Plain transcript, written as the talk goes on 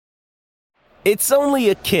It's only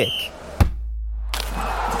a kick,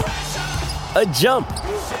 a jump,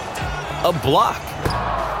 a block.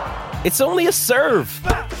 It's only a serve.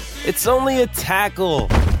 It's only a tackle,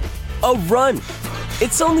 a run.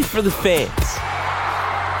 It's only for the fans.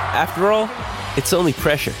 After all, it's only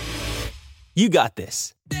pressure. You got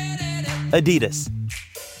this. Adidas.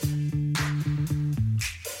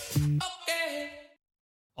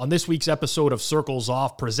 On this week's episode of Circles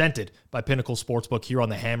Off, presented by Pinnacle Sportsbook here on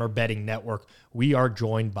the Hammer Betting Network, we are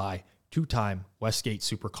joined by two-time Westgate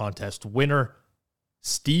Super Contest winner,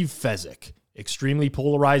 Steve Fezzik. Extremely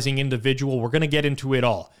polarizing individual. We're going to get into it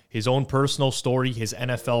all. His own personal story, his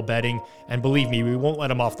NFL betting, and believe me, we won't let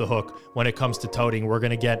him off the hook when it comes to touting. We're going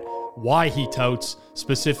to get why he touts,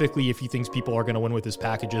 specifically if he thinks people are going to win with his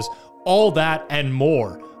packages. All that and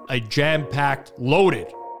more. A jam-packed,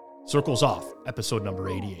 loaded Circles Off, episode number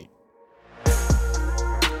 88.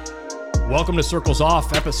 Welcome to Circles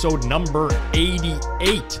Off, episode number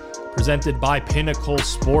 88, presented by Pinnacle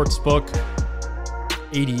Sportsbook.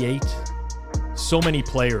 88. So many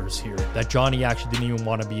players here that Johnny actually didn't even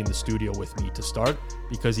want to be in the studio with me to start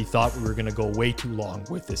because he thought we were going to go way too long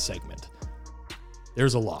with this segment.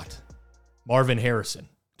 There's a lot. Marvin Harrison,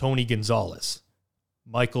 Tony Gonzalez,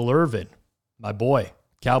 Michael Irvin, my boy,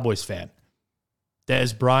 Cowboys fan,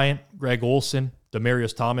 Dez Bryant, Greg Olson,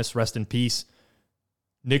 Demaryius Thomas, rest in peace,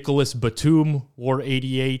 Nicholas Batum, wore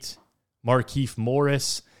 88, Markieff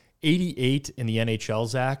Morris. 88 in the NHL,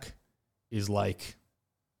 Zach, is like...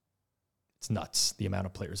 It's nuts, the amount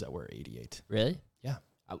of players that wear 88. Really? Yeah.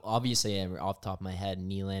 Obviously, off the top of my head,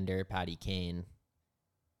 Nylander, Patty Kane.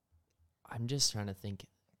 I'm just trying to think.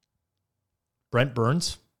 Brent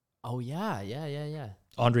Burns. Oh, yeah.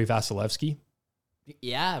 Andrei Vasilevsky.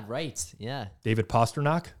 Yeah, right. Yeah. David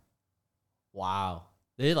Pastrnak. Wow.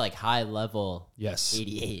 They're like high level. Yes.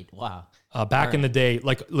 88. Wow. Back in the day,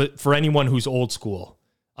 like for anyone who's old school,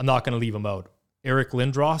 I'm not going to leave him out. Eric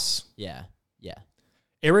Lindros. Yeah.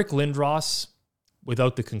 Eric Lindros,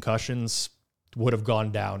 without the concussions, would have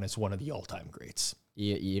gone down as one of the all-time greats.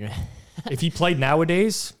 You know. If he played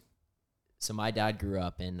nowadays. So my dad grew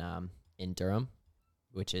up in Durham,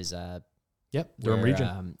 which is Durham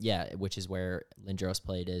region. Which is where Lindros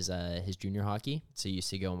played his junior hockey. So he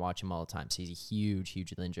used to go and watch him all the time. So he's a huge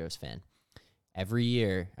Lindros fan. Every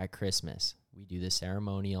year at Christmas, we do the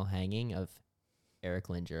ceremonial hanging of Eric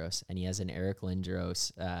Lindros, and he has an Eric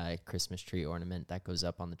Lindros Christmas tree ornament that goes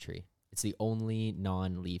up on the tree. It's the only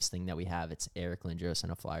non-Leafs thing that we have. It's Eric Lindros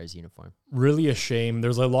in a Flyers uniform. Really a shame.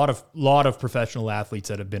 There's a lot of professional athletes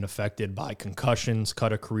that have been affected by concussions,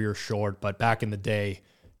 cut a career short. But back in the day,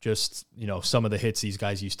 just, some of the hits these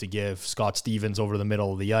guys used to give. Scott Stevens over the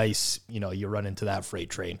middle of the ice, you run into that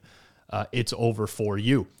freight train. It's over for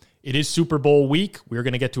you. It is Super Bowl week. We're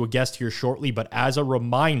going to get to a guest here shortly. But as a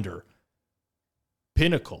reminder,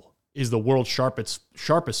 Pinnacle is the world's sharpest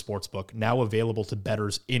sportsbook, now available to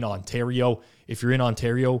bettors in Ontario. If you're in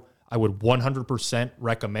Ontario, I would 100%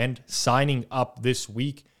 recommend signing up this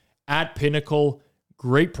week at Pinnacle.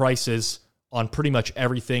 Great prices on pretty much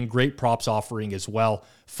everything. Great props offering as well.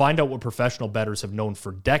 Find out what professional bettors have known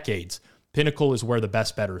for decades. Pinnacle is where the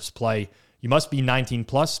best bettors play. You must be 19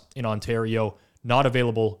 plus in Ontario, not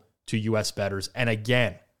available to U.S. bettors. And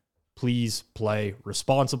again, please play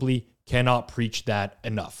responsibly. Cannot preach that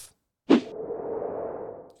enough.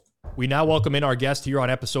 We now welcome in our guest here on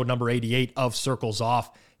episode number 88 of Circles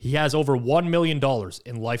Off. He has over $1 million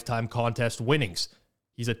in lifetime contest winnings.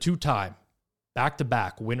 He's a two-time,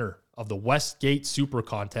 back-to-back winner of the Westgate Super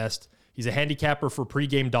Contest. He's a handicapper for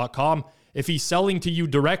pregame.com. If he's selling to you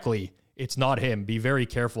directly, it's not him. Be very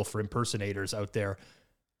careful for impersonators out there.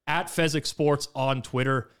 At Fezzik Sports on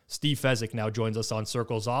Twitter, Steve Fezzik now joins us on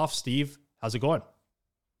Circles Off. Steve, how's it going?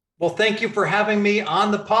 Well, thank you for having me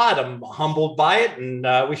on the pod. I'm humbled by it,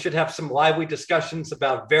 and we should have some lively discussions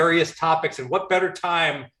about various topics. And what better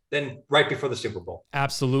time than right before the Super Bowl?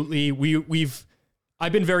 Absolutely.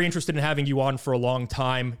 I've been very interested in having you on for a long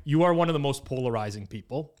time. You are one of the most polarizing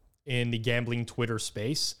people in the gambling Twitter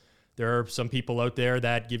space. There are some people out there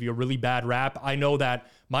that give you a really bad rap. I know that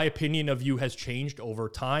my opinion of you has changed over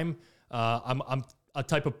time. I'm a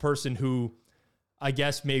type of person who, I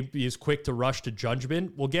guess, maybe is quick to rush to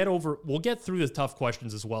judgment. We'll get through the tough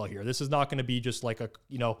questions as well here. This is not going to be just like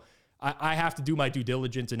I have to do my due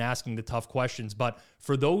diligence in asking the tough questions. But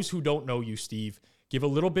for those who don't know you, Steve, give a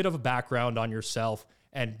little bit of a background on yourself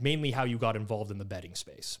and mainly how you got involved in the betting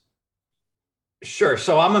space. Sure.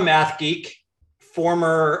 So I'm a math geek,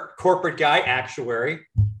 former corporate guy, actuary,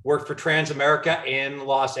 worked for Transamerica in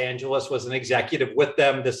Los Angeles, was an executive with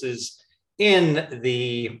them. This is in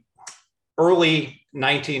the early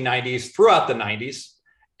 1990s, throughout the 90s.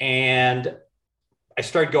 And I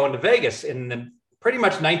started going to Vegas in the pretty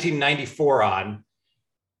much 1994 on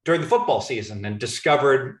during the football season and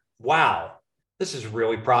discovered, wow, this is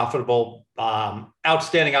really profitable,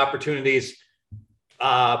 outstanding opportunities.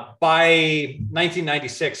 By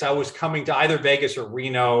 1996, I was coming to either Vegas or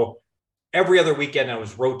Reno every other weekend. I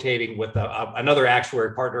was rotating with another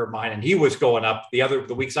actuary partner of mine, and he was going up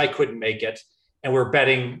the weeks I couldn't make it. And we're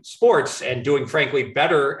betting sports and doing, frankly,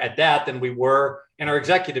 better at that than we were in our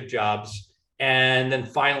executive jobs. And then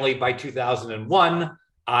finally, by 2001,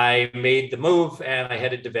 I made the move and I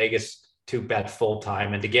headed to Vegas to bet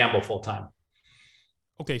full-time and to gamble full-time.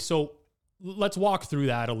 Okay, so let's walk through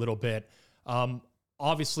that a little bit.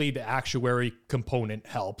 Obviously, the actuary component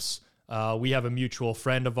helps. We have a mutual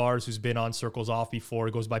friend of ours who's been on Circles Off before.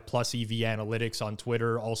 It goes by Plus EV Analytics on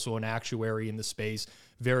Twitter, also an actuary in the space.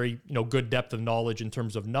 Very, good depth of knowledge in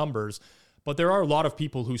terms of numbers. But there are a lot of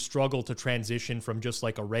people who struggle to transition from just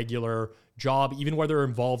like a regular job, even where they're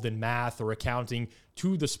involved in math or accounting,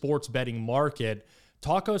 to the sports betting market.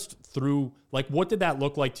 Talk us through, what did that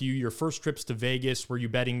look like to you? Your first trips to Vegas, were you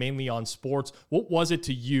betting mainly on sports? What was it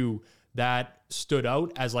to you that stood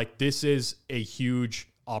out as this is a huge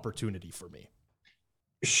opportunity for me?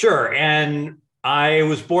 Sure. And I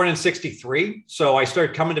was born in 63. So I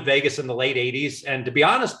started coming to Vegas in the late 80s. And to be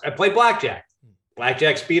honest, I played blackjack.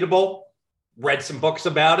 Blackjack's beatable. Read some books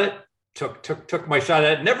about it. Took my shot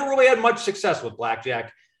at it. Never really had much success with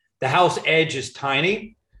blackjack. The house edge is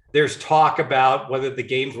tiny. There's talk about whether the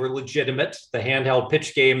games were legitimate, the handheld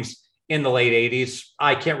pitch games in the late 80s.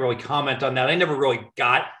 I can't really comment on that. I never really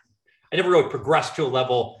progressed to a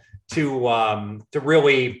level to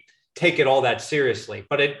really take it all that seriously.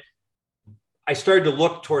 But I started to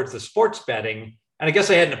look towards the sports betting, and I guess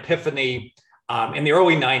I had an epiphany in the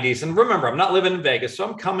early 90s. And remember, I'm not living in Vegas, so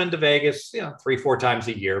I'm coming to Vegas, 3-4 times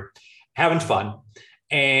a year, having fun.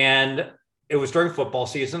 And it was during football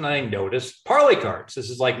season, and I noticed parlay cards. This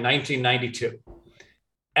is 1992.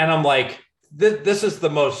 And I'm like, this is the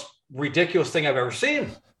most ridiculous thing I've ever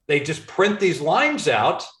seen. They just print these lines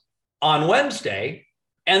out on Wednesday,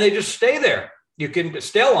 and they just stay there. You can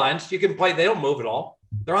stale lines. You can play. They don't move at all.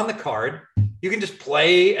 They're on the card. You can just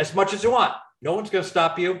play as much as you want. No one's going to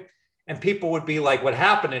stop you. And people would be like, what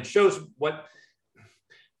happened? It shows what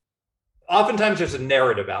oftentimes there's a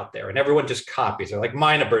narrative out there and everyone just copies. They're like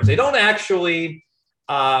mina birds. They don't actually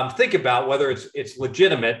think about whether it's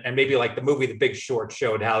legitimate. And maybe like the movie The Big Short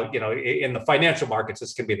showed how, in the financial markets,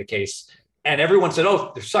 this can be the case. And everyone said,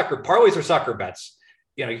 oh, they're parlays are sucker bets.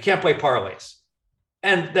 You can't play parlays.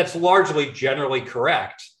 And that's largely generally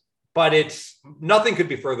correct, but nothing could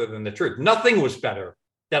be further than the truth. Nothing was better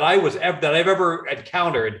that I've ever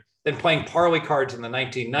encountered than playing parlay cards in the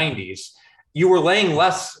 1990s. You were laying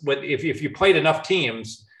less if you played enough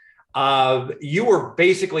teams. You were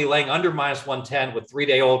basically laying under -110 with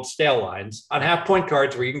 3-day-old stale lines on half-point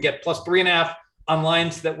cards where you can get +3.5 on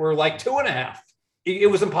lines that were 2.5. It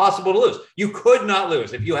was impossible to lose. You could not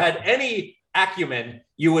lose. If you had any acumen,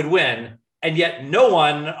 you would win. And yet no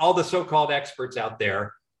one, all the so-called experts out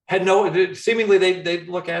there, seemingly they'd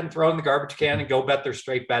look at and throw in the garbage can and go bet their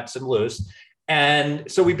straight bets and lose.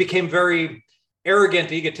 And so we became very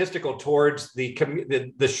arrogant, egotistical towards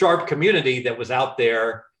the sharp community that was out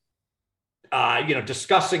there,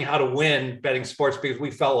 discussing how to win betting sports, because we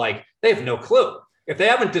felt like they have no clue. If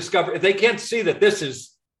they can't see that this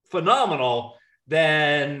is phenomenal,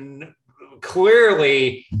 then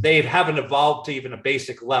clearly they haven't evolved to even a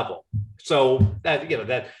basic level. So that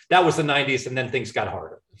was the 90s, and then things got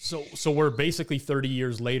harder. So we're basically 30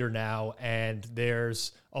 years later now, and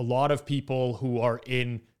there's a lot of people who are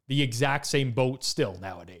in the exact same boat still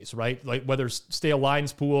nowadays, right? Like whether stale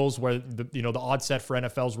lines pools where the odd set for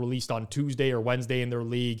NFL is released on Tuesday or Wednesday in their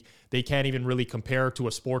league, they can't even really compare to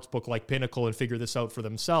a sports book like Pinnacle and figure this out for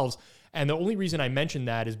themselves. And the only reason I mention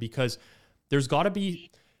that is because there's got to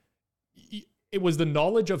be, it was the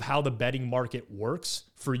knowledge of how the betting market works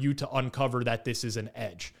for you to uncover that this is an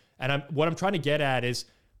edge. And what I'm trying to get at is,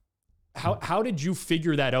 how did you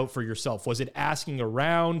figure that out for yourself? Was it asking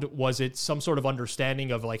around? Was it some sort of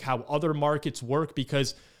understanding of how other markets work?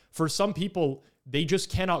 Because for some people, they just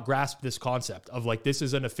cannot grasp this concept of this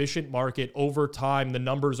is an efficient market. Over time, the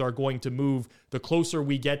numbers are going to move. The closer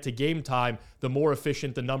we get to game time, the more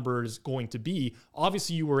efficient the number is going to be.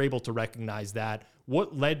 Obviously, you were able to recognize that.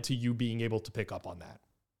 What led to you being able to pick up on that?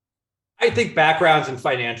 I think backgrounds in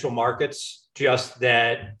financial markets, just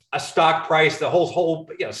that a stock price, the whole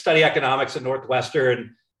study economics at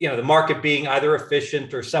Northwestern, the market being either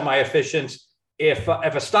efficient or semi-efficient. If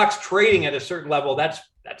a stock's trading at a certain level, that's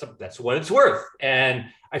that's what it's worth. And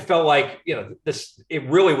I felt like, it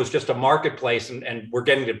really was just a marketplace, and we're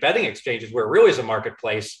getting to betting exchanges where it really is a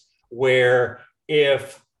marketplace where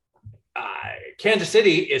if Kansas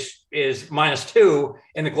City is -2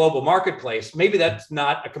 in the global marketplace, maybe that's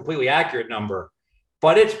not a completely accurate number,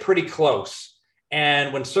 but it's pretty close.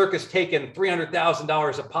 And when Circa's taking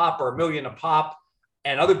 $300,000 a pop or $1 million a pop,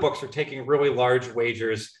 and other books are taking really large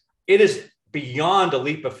wagers, it is beyond a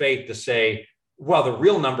leap of faith to say, well, the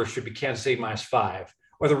real number should be Kansas City -5,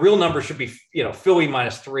 or the real number should be, Philly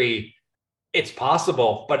 -3. It's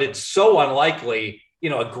possible, but it's so unlikely.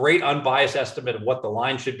 A great unbiased estimate of what the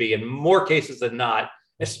line should be in more cases than not,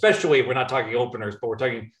 especially if we're not talking openers, but we're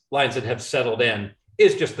talking lines that have settled in,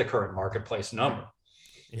 is just the current marketplace number.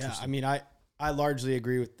 Yeah, I mean, I largely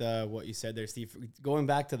agree with what you said there, Steve. Going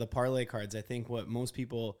back to the parlay cards, I think what most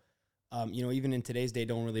people, even in today's day,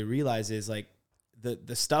 don't really realize is like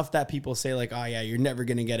the stuff that people say, like, oh yeah, you're never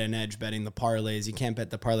going to get an edge betting the parlays. You can't bet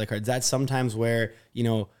the parlay cards. That's sometimes where,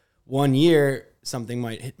 1 year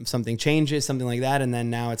something changes, something like that. And then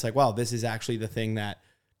now it's like, wow, this is actually the thing that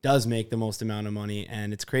does make the most amount of money.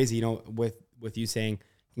 And it's crazy, with you saying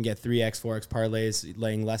you can get 3x, 4x parlays,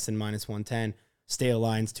 laying less than -110, stale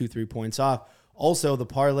lines 2-3 points off. Also, the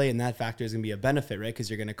parlay and that factor is going to be a benefit, right? Because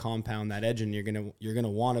you're going to compound that edge, and you're going to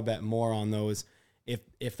want to bet more on those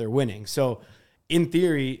if they're winning. So in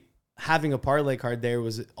theory, having a parlay card there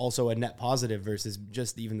was also a net positive versus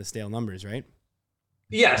just even the stale numbers, right?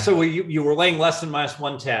 Yeah. So you were laying less than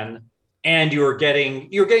 -110, and you're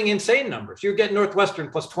getting insane numbers. You're getting Northwestern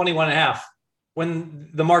plus 21.5 when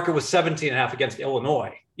the market was 17.5 against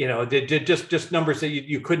Illinois. Just numbers that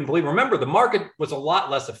you couldn't believe. Remember, the market was a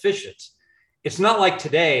lot less efficient. It's not like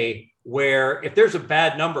today where if there's a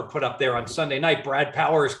bad number put up there on Sunday night, Brad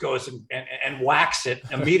Powers goes and whacks it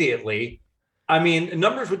immediately. I mean,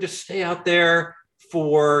 numbers would just stay out there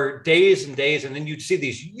for days and days, and then you'd see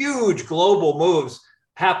these huge global moves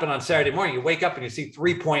happen on Saturday morning. You wake up and you see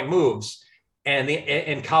 3-point moves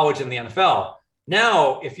in college and the NFL.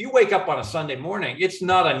 Now, if you wake up on a Sunday morning, it's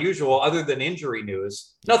not unusual, other than injury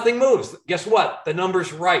news. Nothing moves. Guess what? The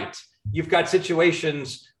number's right. You've got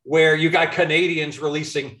situations where you got Canadians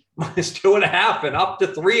releasing -2.5 and up to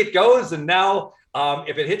 3 it goes. And now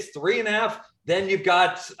if it hits 3.5, then you've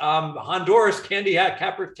got Honduras, Candy Hat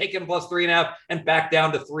Capper taking +3.5 and back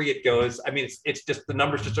down to 3 it goes. I mean, it's just the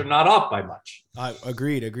numbers just are not off by much.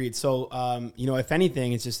 Agreed. So, if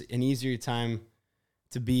anything, it's just an easier time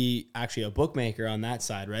to be actually a bookmaker on that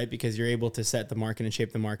side, right? Because you're able to set the market and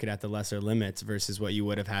shape the market at the lesser limits versus what you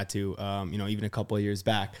would have had to, even a couple of years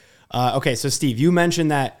back. Okay, so Steve, you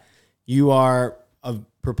mentioned that you are a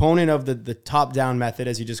proponent of the top-down method,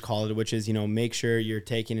 as you just called it, which is, make sure you're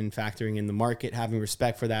taking and factoring in the market, having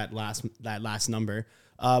respect for that last number.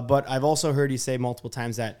 But I've also heard you say multiple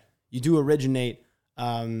times that you do originate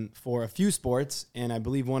for a few sports, and I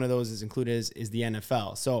believe one of those is included is the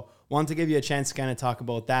NFL. So wanted to give you a chance to kind of talk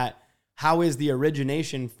about that. How is the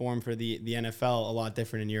origination form for the NFL a lot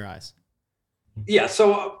different in your eyes? Yeah,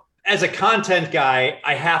 so as a content guy,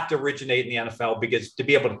 I have to originate in the NFL because to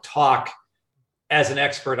be able to talk as an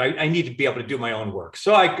expert, I need to be able to do my own work.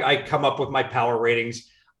 So I come up with my power ratings.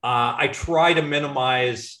 I try to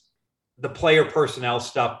minimize the player personnel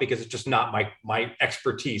stuff because it's just not my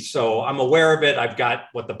expertise. So I'm aware of it. I've got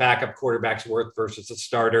what the backup quarterback's worth versus the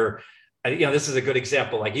starter. This is a good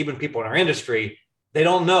example. Like even people in our industry, they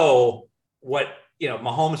don't know what,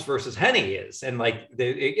 Mahomes versus Henne is. And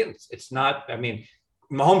it's not,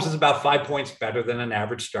 Mahomes is about 5 points better than an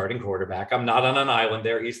average starting quarterback. I'm not on an island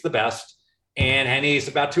there. He's the best. And Henne's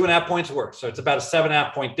about 2.5 points worse. So it's about a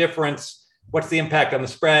 7.5 point difference. What's the impact on the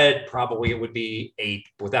spread? Probably it would be 8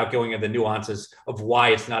 without going into the nuances of why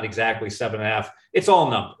it's not exactly 7.5. It's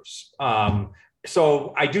all numbers.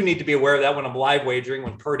 So I do need to be aware of that when I'm live wagering.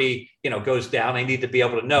 When Purdy, goes down, I need to be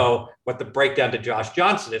able to know what the breakdown to Josh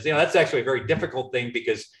Johnson is. That's actually a very difficult thing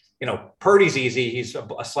because, Purdy's easy. He's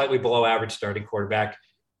a slightly below average starting quarterback,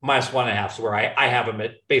 -1.5. So where I have him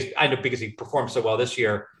at I know because he performed so well this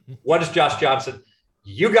year. What is Josh Johnson?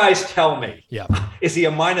 You guys tell me. Yeah. Is he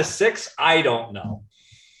a -6? I don't know.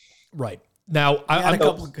 Right. Now, I had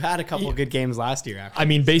a couple of good games last year,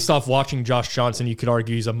 actually. Based off watching Josh Johnson, you could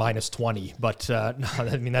argue he's a -20, but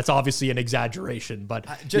that's obviously an exaggeration. But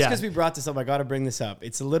just because we brought this up, I got to bring this up.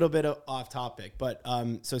 It's a little bit off topic, but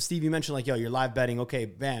so Steve, you mentioned you're live betting. Okay,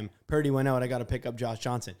 bam, Purdy went out. I got to pick up Josh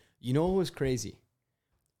Johnson. You know what was crazy?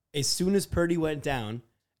 As soon as Purdy went down,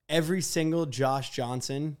 every single Josh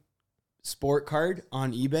Johnson sport card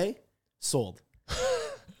on eBay sold.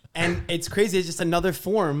 And it's crazy. It's just another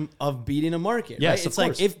form of beating a market. Yes, right? of It's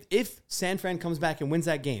like course. if San Fran comes back and wins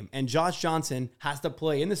that game and Josh Johnson has to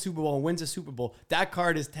play in the Super Bowl and wins the Super Bowl, that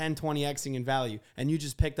card is 10, 20xing in value. And you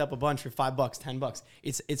just picked up a bunch for $5, $10.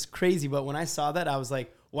 It's crazy. But when I saw that, I was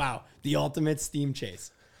like, wow, the ultimate steam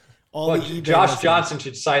chase. Well, Josh Johnson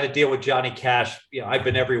should sign a deal with Johnny Cash. I've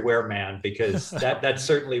been everywhere, man, because that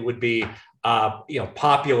certainly would be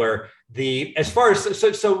popular. As far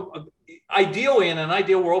as so ideally, in an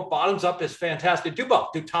ideal world, bottoms up is fantastic. Do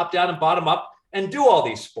both. Do top down and bottom up, and do all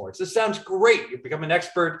these sports. This sounds great. You become an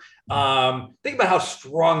expert. Think about how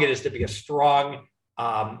strong it is to be a strong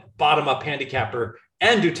bottom up handicapper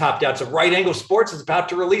and do top down. So Right Angle Sports is about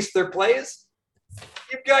to release their plays.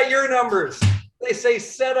 You've got your numbers. They say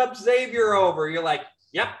set up Xavier over. You're like,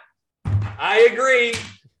 yep, I agree.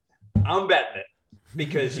 I'm betting it.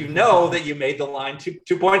 Because you know that you made the line 2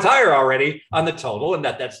 points higher already on the total, and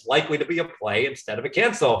that's likely to be a play instead of a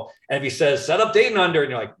cancel. And if he says set up Dayton under, and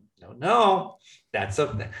you're like, no, that's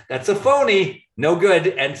a phony, no good.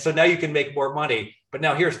 And so now you can make more money. But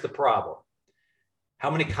now here's the problem: how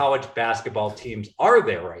many college basketball teams are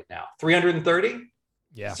there right now? 330.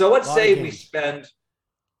 Yeah. So let's say we spend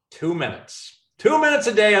 2 minutes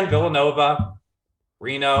a day on Villanova,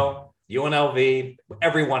 Reno, UNLV,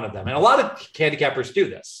 every one of them. And a lot of handicappers do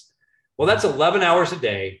this. Well, that's 11 hours a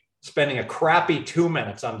day, spending a crappy 2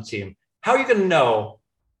 minutes on the team. How are you going to know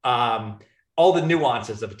all the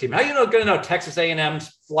nuances of a team? How are you going to know Texas A&M's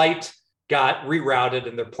flight got rerouted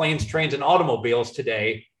and their planes, trains, and automobiles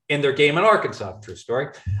today in their game in Arkansas? True story.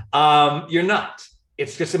 You're not.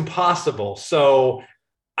 It's just impossible. So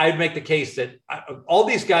I'd make the case that all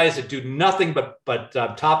these guys that do nothing but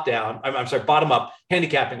top down, bottom up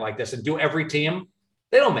handicapping like this and do every team,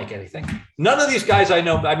 they don't make anything. None of these guys I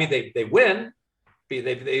know, I mean, they win,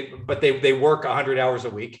 but they work 100 hours a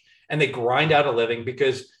week and they grind out a living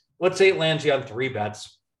because let's say it lands you on 3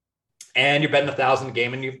 bets and you're betting 1,000 a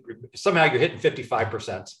game and you're hitting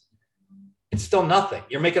 55%. It's still nothing.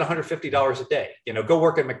 You're making $150 a day. Go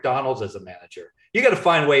work at McDonald's as a manager. You got to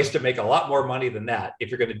find ways to make a lot more money than that if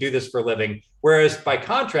you're going to do this for a living. Whereas by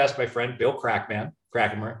contrast, my friend Bill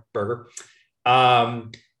Krackomberger,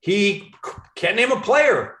 he can't name a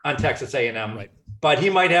player on Texas A&M, right, but he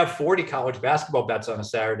might have 40 college basketball bets on a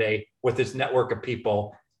Saturday with his network of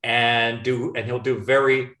people and he'll do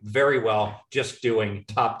very, very well just doing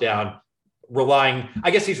top down,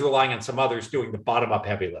 he's relying on some others doing the bottom up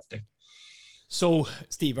heavy lifting. So,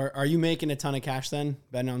 Steve, are you making a ton of cash then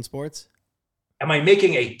betting on sports? Am I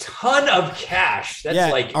making a ton of cash?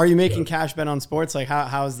 That's are you making cash bet on sports? Like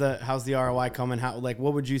how's the ROI coming?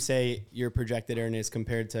 What would you say your projected earn is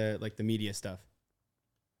compared to like the media stuff?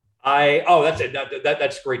 That's it.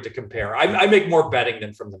 That's great to compare. I make more betting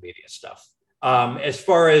than from the media stuff. But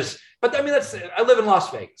I mean, I live in Las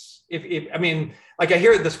Vegas. I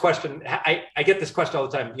hear this question. I get this question all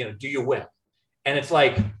the time. Do you win? And it's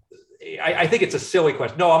like, I think it's a silly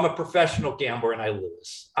question. No, I'm a professional gambler and I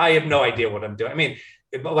lose. I have no idea what I'm doing. I mean,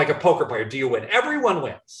 like a poker player, do you win? Everyone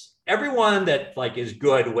wins. Everyone that is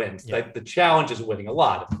good wins. Yeah. The challenge is winning a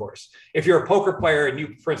lot, of course. If you're a poker player and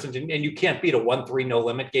you, for instance, and you can't beat a 1-3 no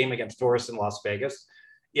limit game against tourists in Las Vegas,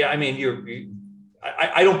 yeah, I mean,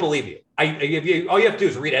 I don't believe you. All you have to do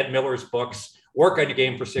is read Ed Miller's books, work on your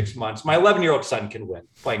game for 6 months. My 11-year-old son can win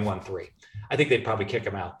playing 1-3. I think they'd probably kick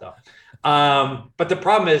him out though. But the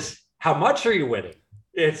problem is, how much are you winning?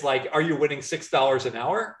 It's like, are you winning $6 an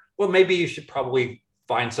hour? Well, maybe you should probably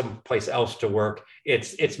find some place else to work.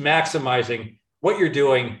 It's maximizing what you're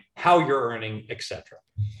doing, how you're earning, etc.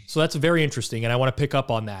 So that's very interesting, and I want to pick up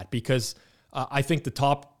on that because I think the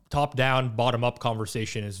top down, bottom up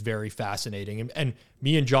conversation is very fascinating. And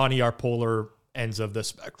me and Johnny are polar ends of the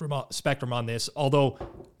spectrum on this. Although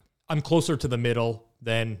I'm closer to the middle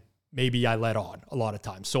than maybe I let on a lot of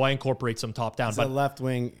times. So I incorporate some top down. But a left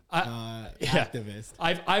wing activist.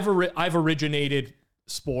 I've originated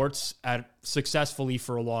sports successfully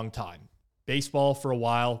for a long time. Baseball for a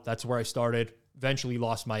while. That's where I started. Eventually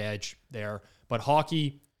lost my edge there. But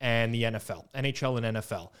hockey and the NFL, NHL and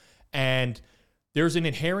NFL. And there's an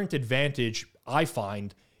inherent advantage I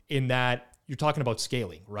find in that you're talking about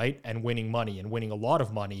scaling, right? And winning money and winning a lot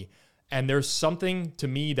of money. And there's something to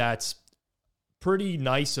me that's pretty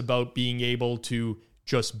nice about being able to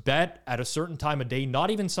just bet at a certain time of day, not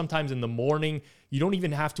even sometimes in the morning. You don't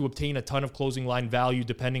even have to obtain a ton of closing line value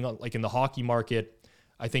depending on, like in the hockey market.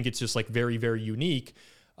 I think it's just very, very unique.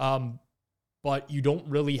 But you don't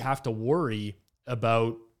really have to worry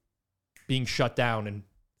about being shut down in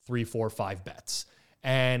 3, 4, 5 bets.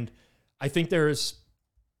 And I think there's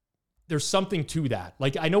there's something to that.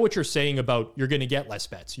 Like, I know what you're saying about you're going to get less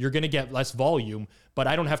bets, you're going to get less volume, but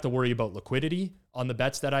I don't have to worry about liquidity on the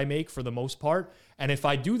bets that I make for the most part. And if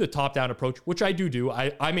I do the top-down approach, which I do,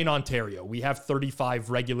 I'm in Ontario. We have 35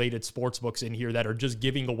 regulated sports books in here that are just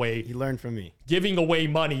giving away. You learned from me. Giving away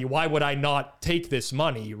money. Why would I not take this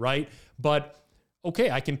money, right? But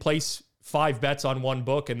okay, I can place 5 bets on one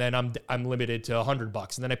book, and then I'm limited to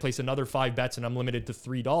 $100, and then I place another 5 bets, and I'm limited to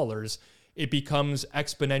 $3. It becomes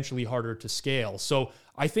exponentially harder to scale. So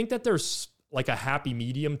I think that there's like a happy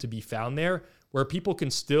medium to be found there where people can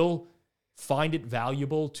still find it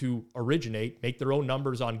valuable to originate, make their own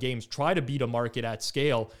numbers on games, try to beat a market at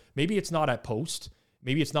scale. Maybe it's not at post,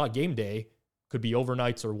 maybe it's not game day, could be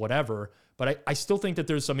overnights or whatever, but I still think that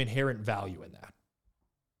there's some inherent value in that.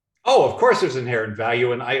 Oh, of course there's inherent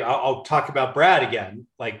value. And I'll talk about Brad again.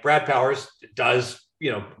 Like Brad Powers does,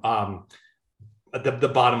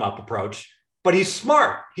 the bottom-up approach, but he's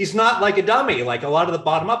smart. He's not like a dummy, like a lot of the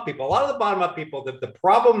bottom-up people. A lot of the bottom-up people, the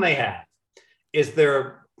problem they have is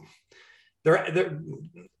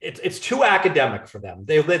it's too academic for them.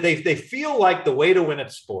 They feel like the way to win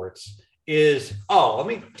at sports is, let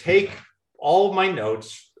me take all of my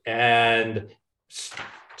notes and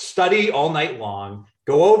study all night long,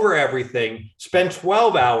 go over everything, spend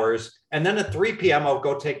 12 hours, and then at 3 p.m. I'll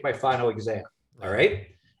go take my final exam. All right.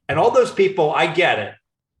 And all those people, I get it.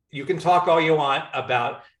 You can talk all you want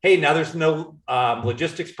about, hey, now there's no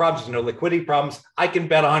logistics problems, there's no liquidity problems. I can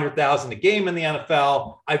bet $100,000 a game in the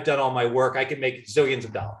NFL. I've done all my work. I can make zillions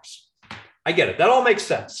of dollars. I get it. That all makes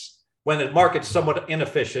sense when the market's somewhat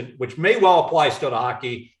inefficient, which may well apply still to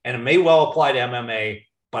hockey and it may well apply to MMA,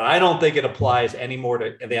 but I don't think it applies anymore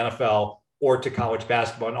to the NFL or to college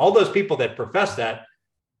basketball. And all those people that profess that,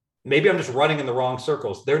 maybe I'm just running in the wrong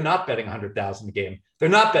circles. They're not betting $100,000 a game. They're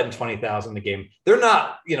not betting $20,000 a game. They're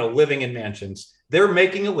not, living in mansions. They're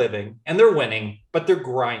making a living and they're winning, but they're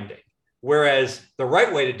grinding. Whereas the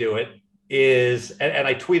right way to do it is, and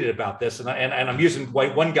I tweeted about this, and I'm using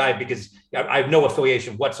one guy because I have no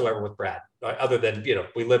affiliation whatsoever with Brad, other than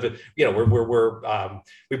we live in,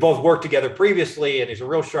 we both worked together previously, and he's a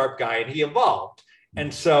real sharp guy, and he evolved.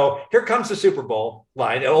 And so here comes the Super Bowl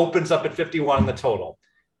line. It opens up at 51 in the total.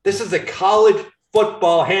 This is a college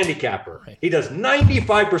football handicapper. Right. He does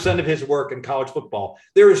 95% of his work in college football.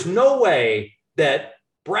 There is no way that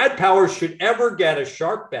Brad Powers should ever get a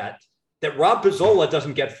sharp bet that Rob Pizzola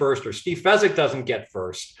doesn't get first, or Steve Fezzik doesn't get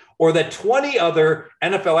first, or that 20 other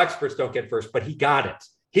NFL experts don't get first, but he got it.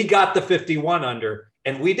 He got the 51 under,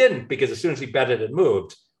 and we didn't, because as soon as he bet it, it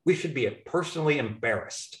moved. We should be personally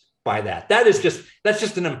embarrassed by that. That's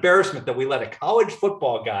just an embarrassment that we let a college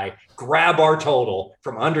football guy grab our total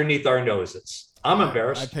from underneath our noses. I'm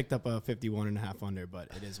embarrassed. I picked up a 51.5 under, but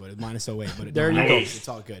it is what it is, minus 08. But there you go. It's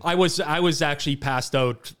all good. I was actually passed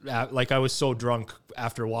out. I was so drunk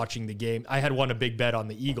after watching the game. I had won a big bet on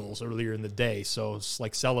the Eagles earlier in the day, so it's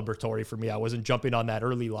like celebratory for me. I wasn't jumping on that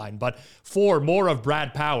early line. But for more of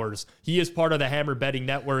Brad Powers, he is part of the Hammer Betting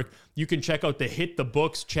Network. You can check out the Hit the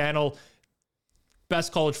Books channel.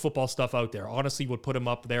 Best college football stuff out there. Honestly, would put him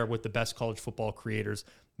up there with the best college football creators.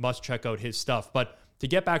 Must check out his stuff. But to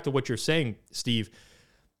get back to what you're saying, Steve,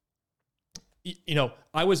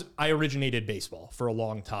 I originated baseball for a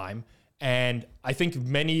long time, and I think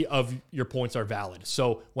many of your points are valid.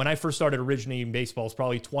 So when I first started originating baseball, it's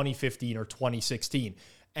probably 2015 or 2016.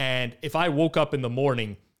 And if I woke up in the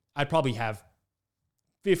morning, I'd probably have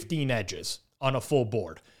 15 edges on a full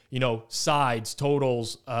board. Sides,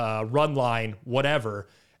 totals, run line, whatever.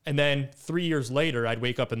 And then 3 years later, I'd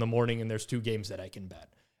wake up in the morning and there's 2 games that I can bet.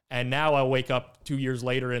 And now I'll wake up 2 years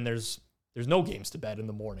later and there's no games to bet in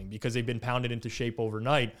the morning because they've been pounded into shape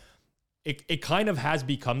overnight. It kind of has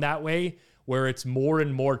become that way where it's more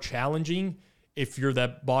and more challenging if you're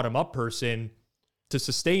that bottom up person to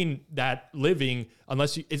sustain that living,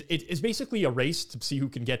 unless it's basically a race to see who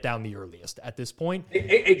can get down the earliest at this point.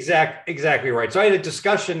 Exactly right. So I had a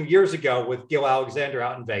discussion years ago with Gil Alexander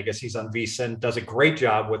out in Vegas. He's on VSiN, does a great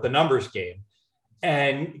job with the numbers game.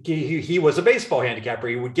 And he was a baseball handicapper.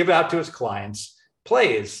 He would give out to his clients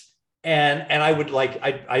plays. And I would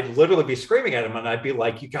I'd literally be screaming at him, and I'd be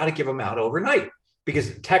like, you got to give them out overnight,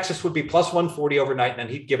 because Texas would be plus 140 overnight. And then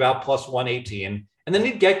he'd give out plus 118. And then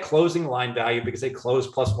he'd get closing line value because they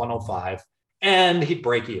closed plus 105, and he'd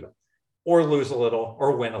break even or lose a little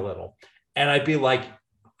or win a little. And I'd be like,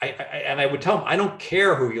 I would tell him, I don't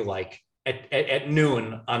care who you like at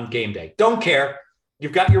noon on game day. Don't care.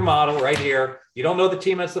 You've got your model right here. You don't know the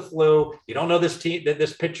team has the flu. You don't know this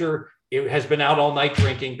pitcher has been out all night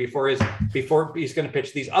drinking before he's going to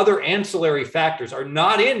pitch. These other ancillary factors are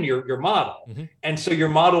not in your model. Mm-hmm. And so your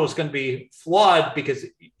model is going to be flawed because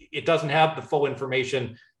it doesn't have the full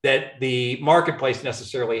information that the marketplace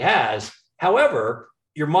necessarily has. However,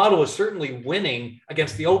 your model is certainly winning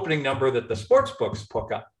against the opening number that the sports books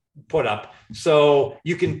put up. So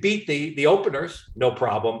you can beat the openers, no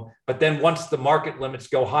problem. But then once the market limits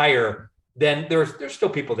go higher, then there's still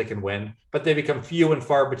people that can win, but they become few and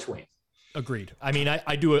far between. Agreed. I mean,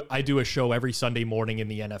 I do a show every Sunday morning in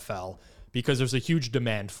the NFL because there's a huge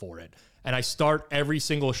demand for it. And I start every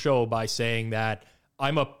single show by saying that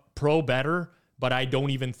I'm a pro bettor, but I don't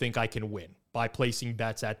even think I can win by placing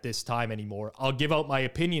bets at this time anymore. I'll give out my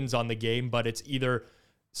opinions on the game, but it's either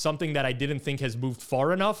something that I didn't think has moved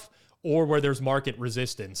far enough or where there's market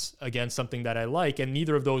resistance against something that I like. And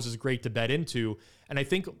neither of those is great to bet into. And I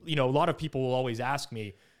think, a lot of people will always ask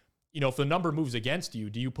me, if the number moves against you,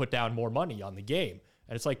 do you put down more money on the game?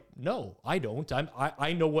 And it's like, no, I don't.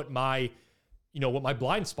 I know what my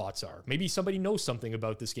blind spots are. Maybe somebody knows something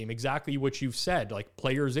about this game, exactly what you've said, like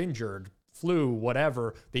players injured, flu,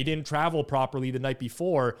 whatever. They didn't travel properly the night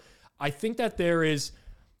before. I think that there is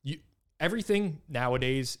everything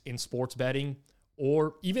nowadays in sports betting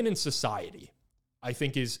or even in society, I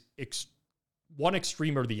think is one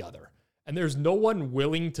extreme or the other. And there's no one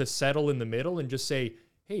willing to settle in the middle and just say,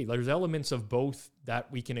 hey, there's elements of both that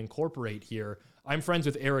we can incorporate here. I'm friends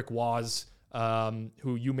with Eric Waz,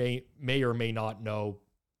 who you may or may not know.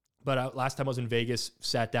 But last time I was in Vegas,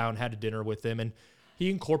 sat down, had a dinner with him, and he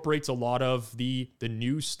incorporates a lot of the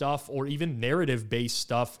new stuff or even narrative-based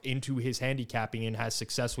stuff into his handicapping and has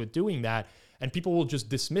success with doing that. And people will just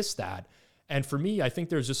dismiss that. And for me, I think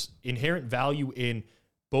there's just inherent value in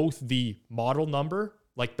both the model number,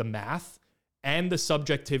 like the math, and the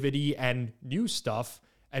subjectivity and new stuff.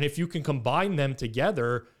 And if you can combine them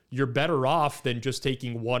together, you're better off than just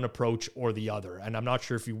taking one approach or the other. And I'm not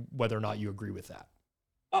sure whether or not you agree with that.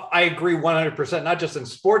 I agree 100%, not just in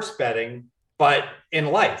sports betting, but in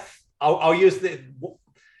life. I'll use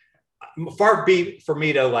far be for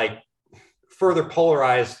me to further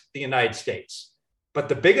polarize the United States. But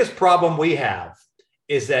the biggest problem we have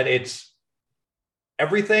is that it's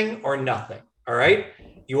everything or nothing. All right.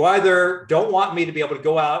 You either don't want me to be able to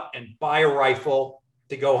go out and buy a rifle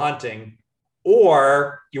to go hunting,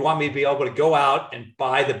 or you want me to be able to go out and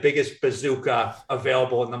buy the biggest bazooka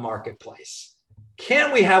available in the marketplace.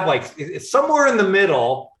 Can we have somewhere in the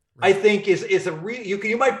middle? Right. I think is a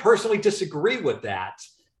you might personally disagree with that,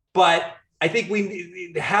 but I think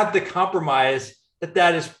we have the compromise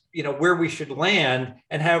that is where we should land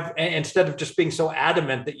and have, instead of just being so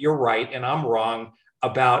adamant that you're right and I'm wrong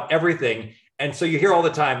about everything. And so you hear all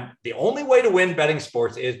the time, the only way to win betting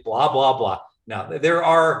sports is blah, blah, blah. Now, there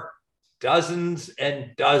are dozens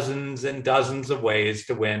and dozens and dozens of ways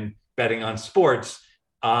to win betting on sports.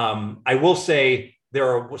 I will say there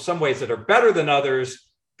are some ways that are better than others,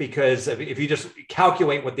 because if you just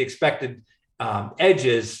calculate what the expected edge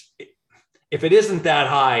is, if it isn't that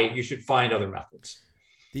high, you should find other methods.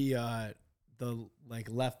 The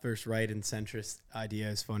left versus right and centrist idea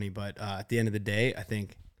is funny, but at the end of the day, I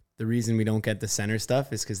think the reason we don't get the center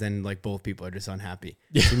stuff is because then both people are just unhappy.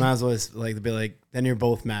 Yeah. You might as well just be then you're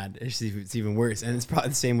both mad. It's even worse. And it's probably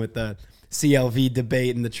the same with the CLV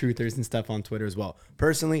debate and the truthers and stuff on Twitter as well.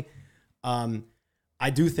 Personally, I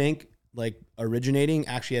do think originating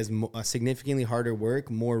actually has a significantly harder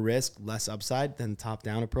work, more risk, less upside than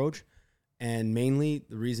top-down approach. And mainly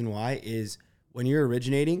the reason why is when you're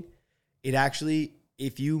originating, it actually,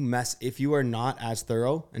 if you are not as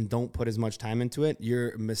thorough and don't put as much time into it,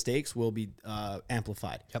 your mistakes will be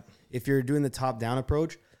amplified. Yep. If you're doing the top-down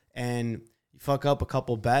approach and you fuck up a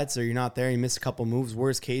couple bets or you're not there, you miss a couple moves,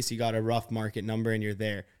 worst case, you got a rough market number and you're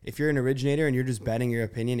there. If you're an originator and you're just betting your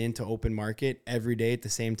opinion into open market every day at the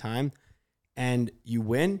same time and you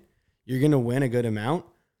win, you're going to win a good amount.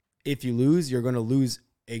 If you lose, you're going to lose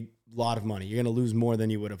a lot of money. You're going to lose more than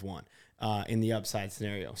you would have won in the upside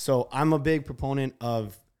scenario. So I'm a big proponent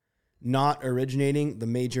of not originating the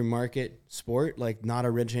major market sport, not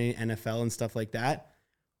originating NFL and stuff like that.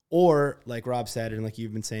 Or like Rob said, and like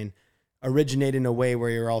you've been saying, originate in a way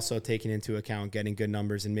where you're also taking into account getting good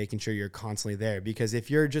numbers and making sure you're constantly there. Because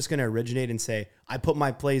if you're just going to originate and say, I put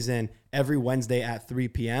my plays in every Wednesday at 3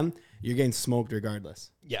 p.m., you're getting smoked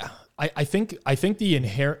regardless. Yeah. I think the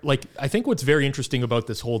inherent, I think what's very interesting about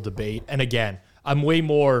this whole debate, and again, I'm way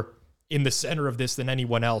more in the center of this than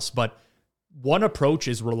anyone else, but one approach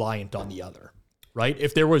is reliant on the other, right?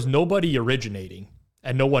 If there was nobody originating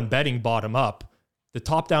and no one betting bottom up, the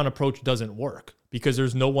top-down approach doesn't work because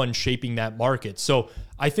there's no one shaping that market. So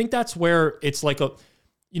I think that's where it's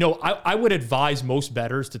I would advise most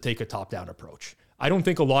bettors to take a top-down approach. I don't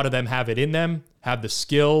think a lot of them have it in them, have the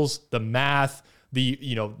skills, the math, the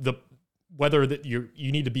whether that you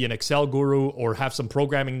need to be an Excel guru or have some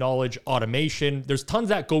programming knowledge, automation. There's tons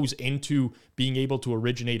that goes into being able to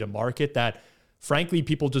originate a market that, frankly,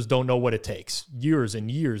 people just don't know what it takes. Years and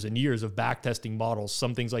years and years of backtesting models,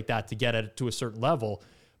 some things like that to get it to a certain level.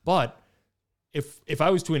 But if I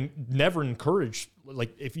was to never encourage,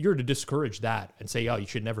 like if you're to discourage that and say, oh, you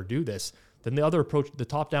should never do this, then the other approach, the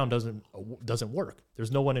top down, doesn't work.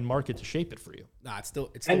 There's no one in market to shape it for you. Nah, it's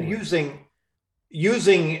still and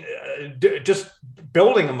using just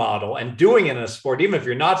building a model and doing it in a sport, even if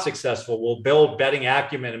you're not successful, will build betting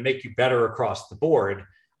acumen and make you better across the board.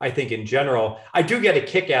 I think in general, I do get a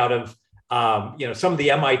kick out of some of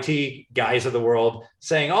the MIT guys of the world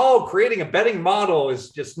saying, "Oh, creating a betting model is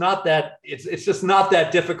just not that. It's just not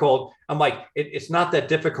that difficult." I'm like, it's not that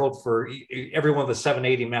difficult for everyone with a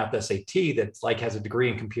 780 math SAT that's like has a degree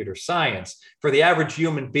in computer science. For the average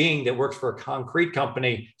human being that works for a concrete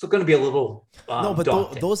company, it's going to be a little no. But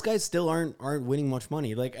daunting. Those guys still aren't winning much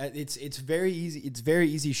money. Like it's very easy. It's very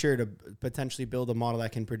easy, sure, to potentially build a model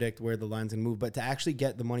that can predict where the line's gonna move, but to actually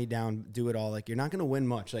get the money down, do it all, like you're not going to win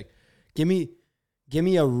much. Like, Give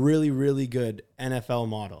me a really, really good NFL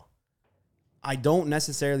model. I don't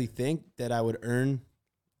necessarily think that I would earn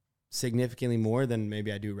significantly more than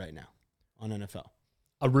maybe I do right now on NFL.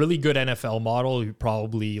 A really good NFL model, you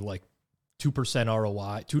probably like 2%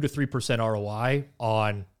 ROI, 2 to 3% ROI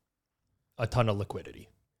on a ton of liquidity.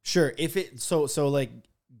 Sure. If it so like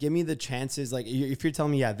give me the chances. Like if you're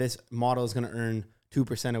telling me, yeah, this model is going to earn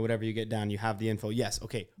 2% or whatever you get down, you have the info. Yes.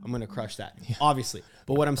 Okay. I'm going to crush that, obviously.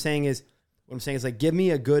 But what I'm saying is like, give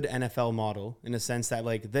me a good NFL model in a sense that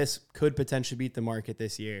like this could potentially beat the market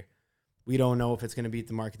this year. We don't know if it's going to beat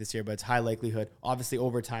the market this year, but it's high likelihood. Obviously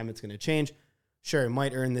over time, it's going to change. Sure. It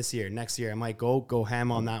might earn this year. Next year, I might go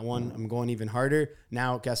ham on that one. I'm going even harder.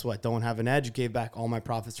 Now, guess what? Don't have an edge. Gave back all my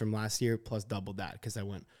profits from last year plus doubled that because I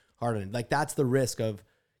went hard on it. Like that's the risk of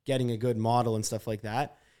getting a good model and stuff like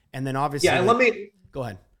that. And then obviously, yeah, go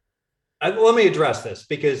ahead. Let me address this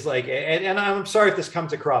because and I'm sorry if this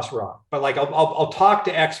comes across wrong, but like I'll talk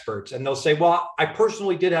to experts and they'll say, well, I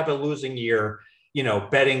personally did have a losing year,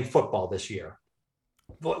 betting football this year.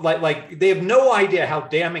 Like they have no idea how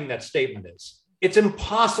damning that statement is. It's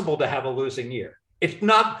impossible to have a losing year. It's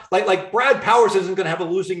not like Brad Powers isn't going to have a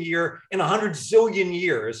losing year in 100 zillion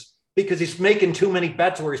years because he's making too many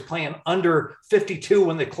bets where he's playing under 52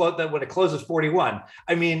 when it closes 41.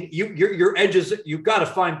 I mean, your edges, you've got to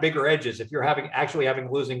find bigger edges if you're actually having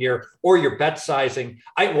a losing year or your bet sizing.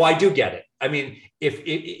 I do get it. I mean,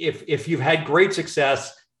 if you've had great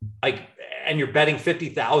success, and you're betting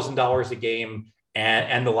 $50,000 a game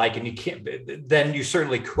and the like, and you can't, then you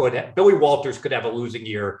certainly could. Billy Walters could have a losing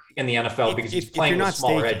year in the NFL because he's playing with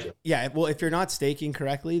smaller edges. Yeah, well, if you're not staking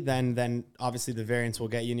correctly, then obviously the variance will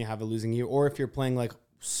get you and you have a losing year. Or if you're playing like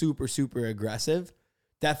super, super aggressive,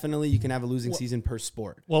 definitely you can have a losing season per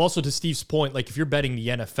sport. Well, also to Steve's point, like if you're betting the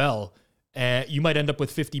NFL, you might end up with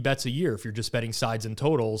 50 bets a year if you're just betting sides and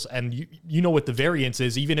totals, and you know what the variance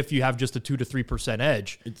is, even if you have just a 2 to 3%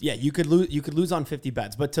 edge. Yeah, you could lose on 50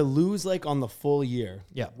 bets, but to lose like on the full year,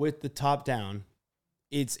 with the top down,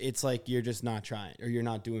 it's like you're just not trying or you're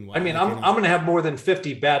not doing well. I mean, I'm going to have more than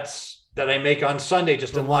 50 bets that I make on Sunday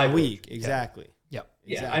just in live week. Exactly. Yeah.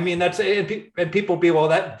 Yeah. Exactly. I mean, and people be,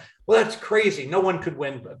 that's crazy. No one could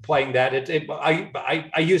win playing that.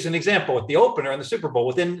 I use an example with the opener in the Super Bowl.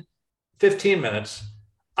 Within 15 minutes,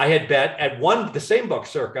 I had bet at the same book,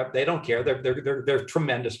 Circa. They don't care. They're a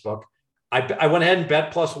tremendous book. I went ahead and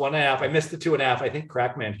bet plus 1.5. I missed the 2.5. I think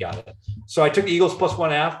Crackman got it. So I took Eagles plus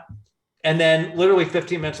 1.5. And then literally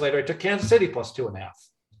 15 minutes later, I took Kansas City plus 2.5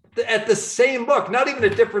 at the same book, not even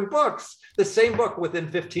at different books, the same book within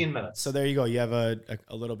 15 minutes. So there you go. You have a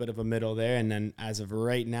little bit of a middle there. And then as of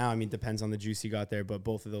right now, I mean, depends on the juice you got there, but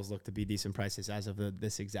both of those look to be decent prices as of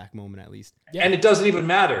this exact moment, at least. Yeah. And it doesn't even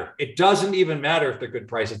matter. It doesn't even matter if they're good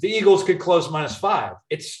prices. The Eagles could close -5.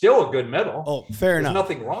 It's still a good middle. Oh, fair enough. There's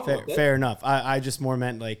nothing wrong with it. Fair enough. I just more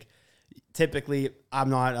meant like, typically, I'm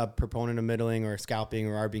not a proponent of middling or scalping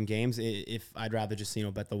or arbing games. If I'd rather just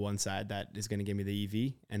bet the one side that is going to give me the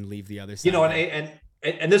EV and leave the other side.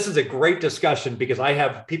 And this is a great discussion because I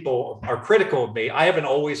have people are critical of me. I have an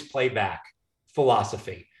always play back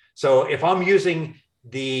philosophy. So if I'm using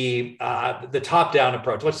the top down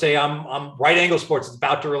approach, let's say I'm Right Angle Sports is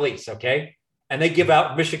about to release, okay, and they give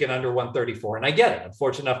out Michigan under 134, and I get it. I'm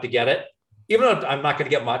fortunate enough to get it, even though I'm not going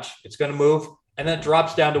to get much. It's going to move. And then it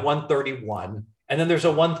drops down to 131. And then there's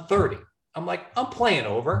a 130. I'm like, I'm playing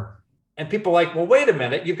over. And people are like, well, wait a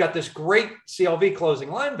minute. You've got this great CLV closing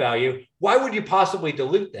line value. Why would you possibly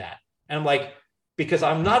dilute that? And I'm like, because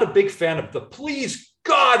I'm not a big fan of please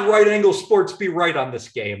God, Right Angle Sports be right on this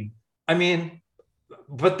game. I mean,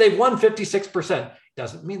 but they've won 56%.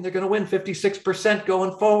 Doesn't mean they're going to win 56%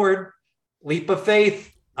 going forward. Leap of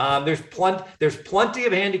faith. There's plenty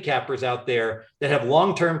of handicappers out there that have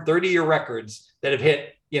long-term 30-year records that have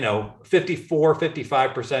hit, 54,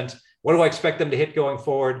 55%. What do I expect them to hit going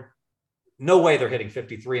forward? No way they're hitting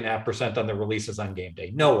 53.5% on their releases on game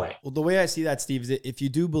day. No way. Well, the way I see that, Steve, is if you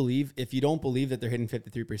don't believe that they're hitting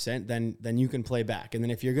 53%, then you can play back. And then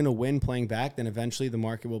if you're going to win playing back, then eventually the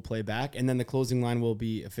market will play back. And then the closing line will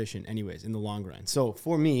be efficient anyways in the long run. So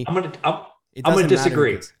for me, I'm going to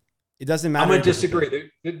disagree. It doesn't matter. I'm going to disagree.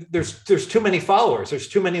 There's too many followers. There's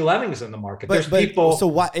too many lemmings in the market. There's people. So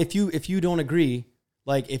why, if you don't agree,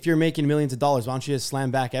 like if you're making millions of dollars, why don't you just slam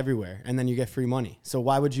back everywhere and then you get free money? So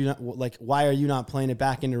why would you not, why are you not playing it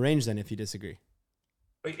back into range then if you disagree?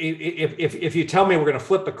 If you tell me we're going to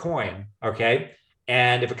flip a coin, okay,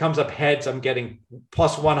 and if it comes up heads, I'm getting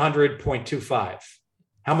plus 100.25.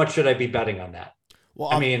 How much should I be betting on that? Well,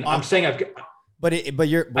 I'm saying I've got. But what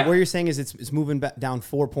you're saying is it's moving back down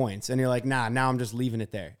 4 points, and you're like, nah, now I'm just leaving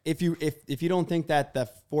it there. If you don't think that the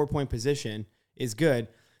 4-point position is good,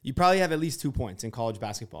 you probably have at least 2 points in college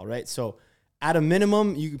basketball, right? So at a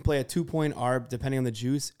minimum, you can play a 2-point ARB depending on the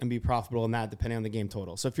juice and be profitable in that depending on the game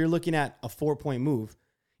total. So if you're looking at a 4-point move,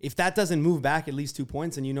 if that doesn't move back at least 2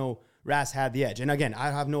 points, and Ras had the edge. And again, I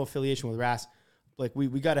have no affiliation with Ras. Like we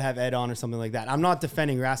got to have Ed on or something like that. I'm not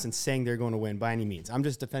defending Ras and saying they're going to win by any means. I'm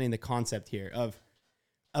just defending the concept here of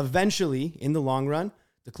eventually in the long run,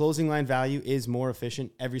 the closing line value is more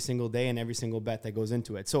efficient every single day and every single bet that goes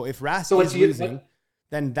into it. So if Ras is losing,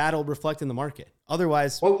 then that'll reflect in the market.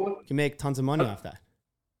 Otherwise, you can make tons of money off that.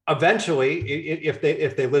 Eventually, if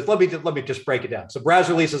they lose, let me just break it down. So Ras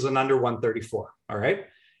releases an under 134, all right,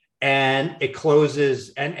 and it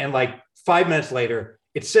closes, and like 5 minutes later,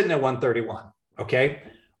 it's sitting at 131. Okay,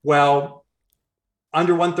 well,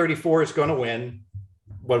 under 134 is going to win.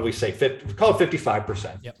 What do we say? Call it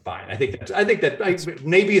 55%. Yep. Fine. I think that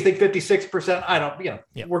maybe you think 56%. I don't.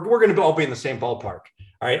 Yep. We're going to all be in the same ballpark.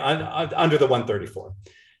 All right, under the 134.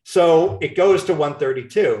 So it goes to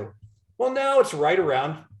 132. Well, now it's right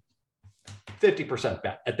around 50%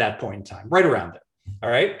 bet at that point in time, right around it. All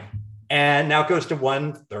right, and now it goes to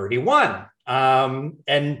 131.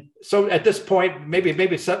 And so at this point, maybe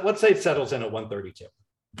let's say it settles in at 132,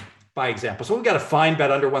 by example. So we've got a fine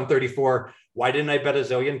bet under 134. Why didn't I bet a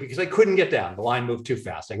zillion? Because I couldn't get down. The line moved too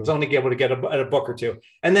fast. I was only able to get a book or two.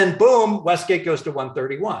 And then boom, Westgate goes to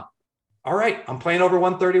 131. All right, I'm playing over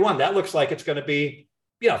 131. That looks like it's going to be,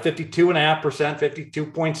 52.5%,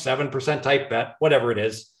 52.7% type bet, whatever it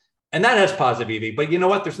is. And that has positive EV. But you know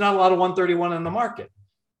what? There's not a lot of 131 in the market,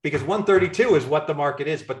 because 132 is what the market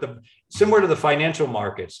is. But similar to the financial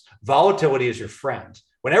markets, volatility is your friend.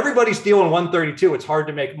 When everybody's dealing 132, it's hard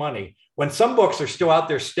to make money. When some books are still out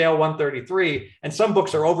there stale 133, and some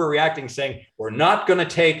books are overreacting, saying, we're not going to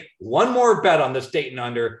take one more bet on this Dayton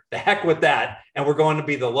under, the heck with that. And we're going to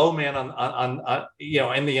be the low man on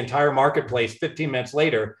in the entire marketplace 15 minutes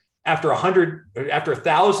later, after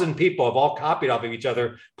 1,000 people have all copied off of each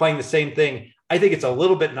other playing the same thing. I think it's a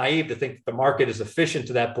little bit naive to think that the market is efficient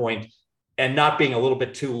to that point and not being a little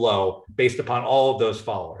bit too low based upon all of those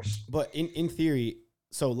followers. But in theory,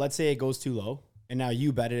 so let's say it goes too low, and now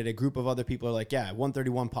you bet it. A group of other people are like, yeah,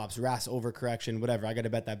 131 pops, Ras overcorrection, whatever. I got to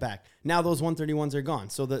bet that back. Now those 131s are gone.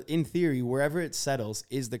 So in theory, wherever it settles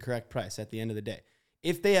is the correct price at the end of the day.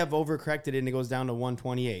 If they have overcorrected and it goes down to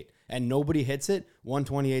 128 and nobody hits it,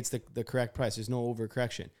 128 is the correct price. There's no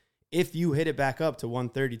overcorrection. If you hit it back up to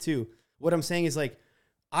 132, what I'm saying is like,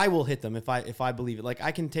 I will hit them if I believe it. Like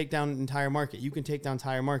I can take down an entire market. You can take down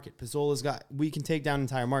entire market. We can take down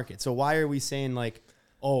entire market. So why are we saying like,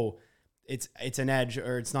 oh, it's an edge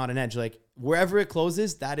or it's not an edge? Like wherever it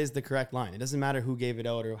closes, that is the correct line. It doesn't matter who gave it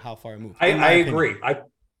out or how far it moved. I agree.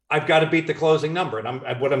 I've got to beat the closing number.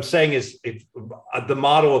 And what I'm saying is the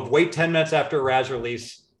model of wait 10 minutes after a RAS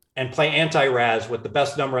release and play anti-RAS with the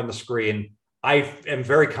best number on the screen. I am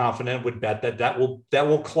very confident, would bet that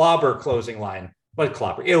will clobber closing line. But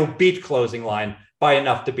clobber, it'll beat closing line by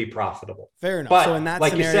enough to be profitable. Fair enough. But, so in that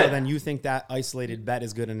like scenario, you said, then you think that isolated bet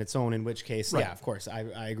is good in its own, in which case, right. Yeah, of course, I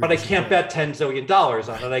agree. But I can't bet $10 zillion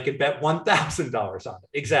on it. I can bet $1,000 on it.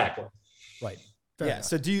 Exactly. Right. Fair enough.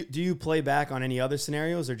 So do you play back on any other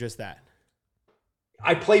scenarios or just that?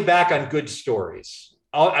 I play back on good stories.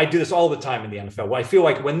 I do this all the time in the NFL. I feel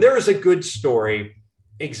like when there is a good story,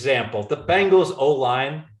 example, the Bengals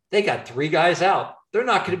O-line, they got 3 guys out. They're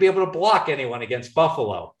not going to be able to block anyone against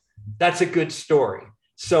Buffalo. That's a good story.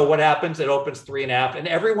 So what happens? It opens 3.5, and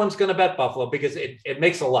everyone's going to bet Buffalo because it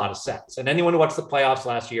makes a lot of sense. And anyone who watched the playoffs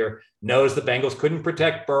last year knows the Bengals couldn't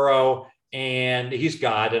protect Burrow. and he's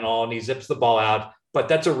God and all, and he zips the ball out, but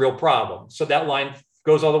that's a real problem. So that line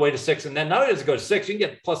goes all the way to 6. And then not only does it go to 6, you can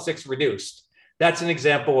get +6 reduced. That's an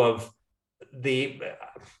example of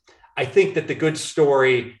I think that the good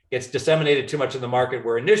story gets disseminated too much in the market,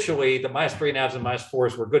 where initially the -3.5s and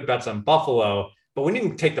 -4s were good bets on Buffalo. But when you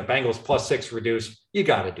can take the Bengals +6 reduced, you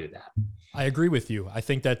got to do that. I agree with you. I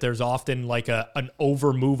think that there's often like an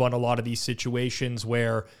over move on a lot of these situations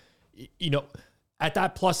where, at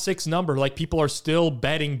that +6 number, like people are still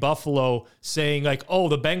betting Buffalo, saying like, oh,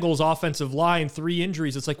 the Bengals offensive line, 3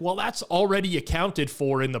 injuries. It's like, well, that's already accounted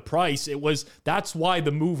for in the price. That's why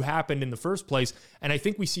the move happened in the first place. And I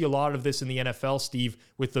think we see a lot of this in the NFL, Steve,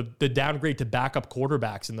 with the downgrade to backup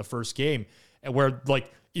quarterbacks in the first game, and where like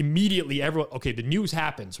immediately the news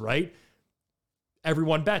happens, right?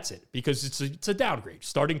 Everyone bets it because it's a downgrade.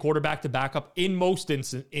 Starting quarterback to backup in most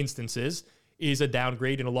instances is a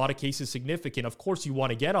downgrade, in a lot of cases significant. Of course you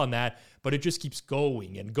want to get on that, but it just keeps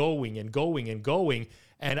going and going and going and going.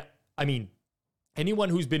 And I mean, anyone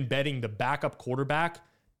who's been betting the backup quarterback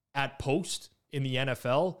at post in the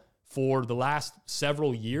NFL for the last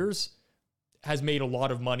several years has made a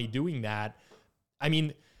lot of money doing that. I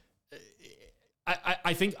mean,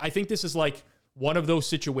 I think this is like one of those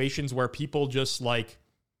situations where people just like,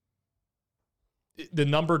 the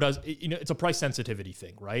number does, it's a price sensitivity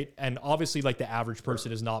thing, right? And obviously like the average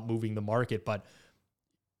person is not moving the market, but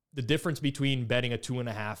the difference between betting a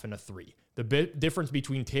 2.5 and a 3, the difference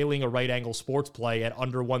between tailing a right angle sports play at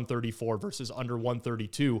under 134 versus under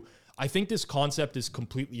 132, I think this concept is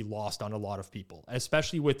completely lost on a lot of people,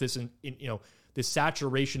 especially with this, this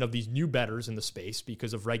saturation of these new bettors in the space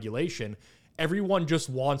because of regulation. Everyone just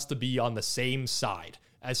wants to be on the same side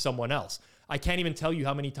as someone else. I can't even tell you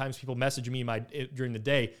how many times people message me during the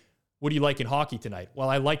day, what do you like in hockey tonight? Well,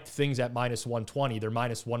 I liked things at -120. They're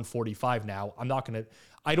 -145 now.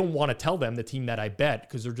 I don't want to tell them the team that I bet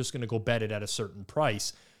because they're just going to go bet it at a certain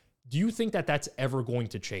price. Do you think that that's ever going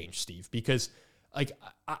to change, Steve? Because like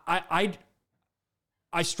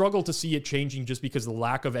I struggle to see it changing just because of the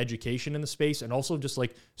lack of education in the space, and also just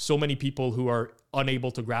like so many people who are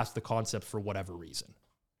unable to grasp the concept for whatever reason.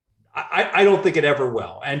 I don't think it ever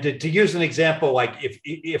will. And to use an example, like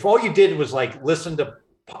if all you did was like listen to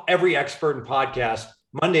every expert and podcast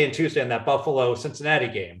Monday and Tuesday in that Buffalo Cincinnati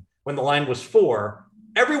game, when the line was 4,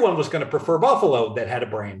 everyone was going to prefer Buffalo that had a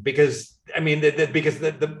brain, because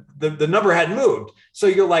the number hadn't moved. So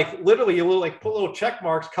you're like, literally, you like put little check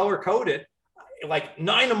marks, color code it. Like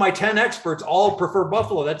 9 of my 10 experts all prefer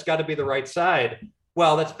Buffalo. That's got to be the right side.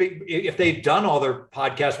 Well, that's big. If they'd done all their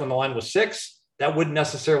podcasts when the line was 6, that wouldn't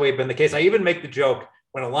necessarily have been the case. I even make the joke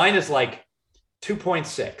when a line is like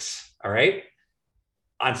 2.6, all right,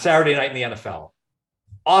 on Saturday night in the NFL,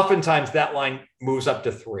 oftentimes that line moves up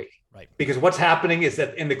to 3. Right. Because what's happening is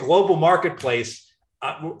that in the global marketplace,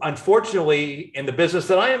 unfortunately, in the business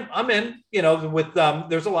that I'm in,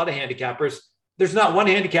 there's a lot of handicappers. There's not one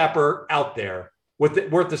handicapper out there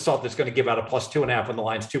worth the salt that's going to give out a +2.5 when the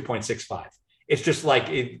line's 2.65. It's just like,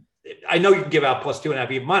 I know you can give out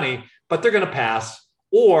 +2.5 even money, but they're going to pass.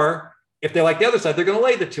 Or if they like the other side, they're going to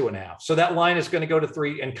lay the 2.5. So that line is going to go to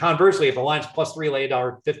 3. And conversely, if the line's +3, lay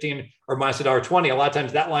 $1.15 or -$1.20, a lot of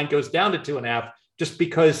times that line goes down to 2.5, just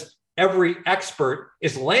because every expert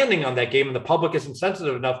is landing on that game, and the public isn't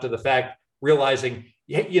sensitive enough to the fact, realizing,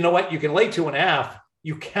 you know what, you can lay 2.5.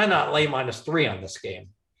 You cannot lay -3 on this game.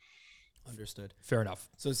 Understood. Fair enough.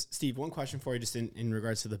 So, Steve, one question for you just in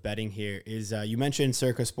regards to the betting here is you mentioned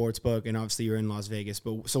Circa Sportsbook, and obviously you're in Las Vegas,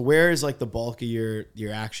 but so where is like the bulk of your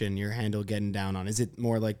action, your handle getting down on? Is it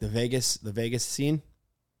more like the Vegas scene?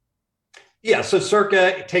 Yeah, so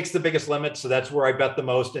Circa takes the biggest limit, so that's where I bet the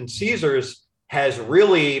most. And Caesars has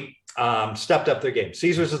really stepped up their game.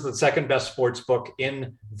 Caesars is the second best sports book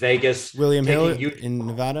in Vegas. William Hill in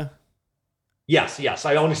Nevada? Yes.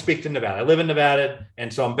 I only speak to Nevada. I live in Nevada,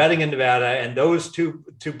 and so I'm betting in Nevada. And those two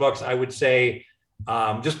books, I would say,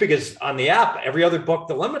 just because on the app, every other book,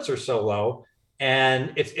 the limits are so low,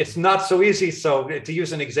 and it's not so easy. So to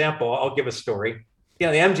use an example, I'll give a story. The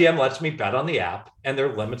MGM lets me bet on the app, and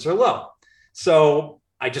their limits are low. So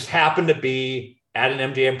I just happened to be at an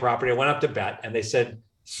MGM property. I went up to bet, and they said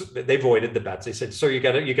they voided the bets. They said, "Sir, you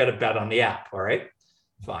got to bet on the app." All right.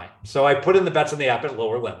 Fine. So I put in the bets on the app at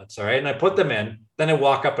lower limits. All right. And I put them in. Then I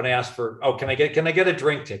walk up and I ask for, can I get a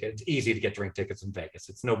drink ticket? It's easy to get drink tickets in Vegas.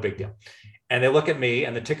 It's no big deal. And they look at me,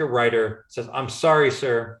 and the ticket writer says, "I'm sorry,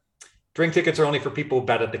 sir. Drink tickets are only for people who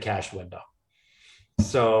bet at the cash window."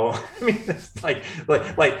 So, I mean, it's like,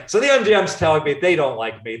 so the MGM's telling me they don't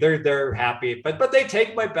like me. They're happy, but they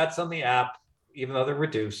take my bets on the app, even though they're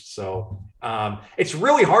reduced. So it's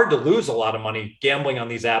really hard to lose a lot of money gambling on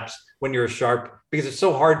these apps when you're a sharp because it's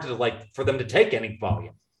so hard to for them to take any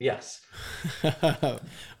volume. Yes.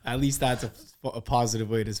 At least that's a positive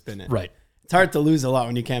way to spin it. Right. It's hard to lose a lot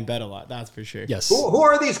when you can't bet a lot. That's for sure. Yes. Who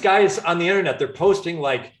are these guys on the internet? They're posting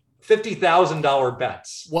like $50,000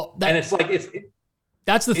 bets. Well, and it's like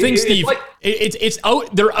that's the thing, Steve. It's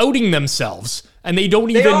out. They're outing themselves, and they don't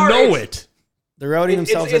even know it. They're outing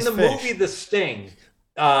themselves in as the fish. movie The Sting.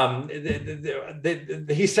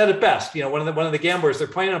 He said it best. One of the gamblers, they're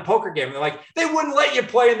playing a poker game, and they're like, they wouldn't let you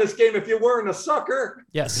play in this game if you weren't a sucker.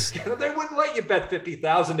 Yes. They wouldn't let you bet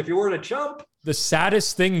 50,000 if you weren't a chump. The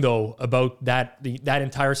saddest thing, though, about that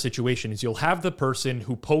entire situation is you'll have the person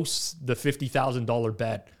who posts the $50,000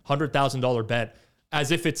 bet, $100,000 bet,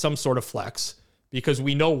 as if it's some sort of flex, because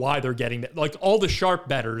we know why they're getting that. Like, all the sharp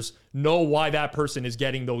bettors know why that person is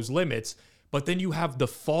getting those limits, but then you have the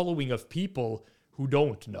following of people who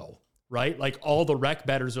don't know, right? Like, all the rec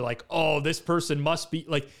bettors are like, oh, this person must be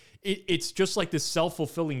like, it's just like this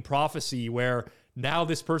self-fulfilling prophecy where now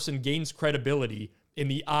this person gains credibility in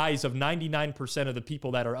the eyes of 99% of the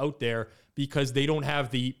people that are out there because they don't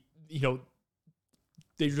have they're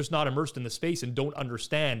just not immersed in the space and don't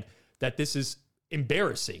understand that this is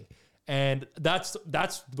embarrassing. And that's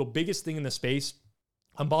the biggest thing in the space.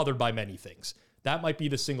 I'm bothered by many things. That might be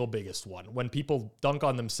the single biggest one, when people dunk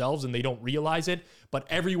on themselves and they don't realize it, but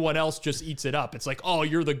everyone else just eats it up. It's like, oh,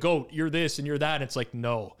 you're the GOAT, you're this and you're that. And it's like,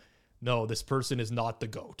 no, this person is not the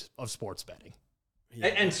GOAT of sports betting.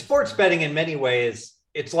 And sports betting in many ways,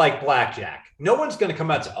 it's like blackjack. No one's going to come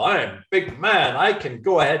out and say, I am a big man. I can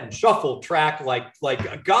go ahead and shuffle track like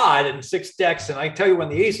a god in 6 decks. And I tell you when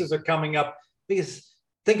the aces are coming up, because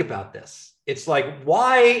think about this. It's like,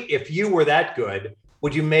 why, if you were that good,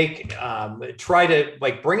 would you try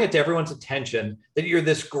to bring it to everyone's attention that you're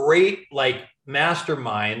this great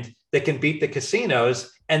mastermind that can beat the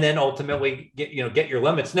casinos and then ultimately get your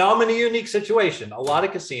limits? Now I'm in a unique situation. A lot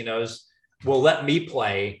of casinos will let me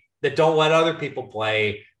play that don't let other people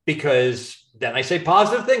play, because then I say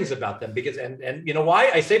positive things about them and you know why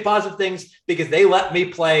I say positive things? Because they let me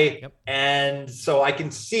play. Yep. And so I can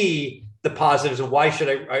see the positives, and why should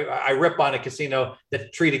I rip on a casino that's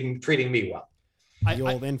treating me well? The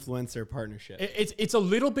old influencer partnership. It's a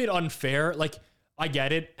little bit unfair. Like, I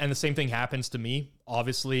get it. And the same thing happens to me.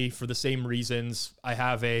 Obviously, for the same reasons, I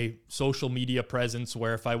have a social media presence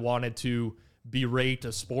where if I wanted to berate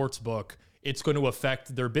a sports book, it's going to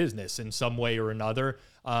affect their business in some way or another.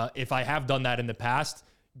 If I have done that in the past,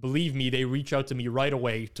 believe me, they reach out to me right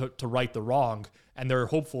away to right the wrong. And they're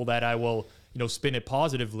hopeful that I will, spin it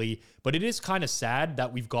positively. But it is kind of sad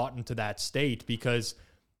that we've gotten to that state, because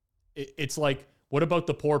it's like, what about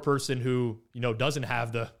the poor person who, doesn't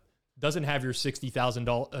have your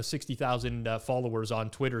 60,000 followers on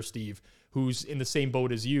Twitter, Steve, who's in the same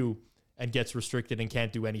boat as you and gets restricted and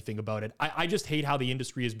can't do anything about it? I just hate how the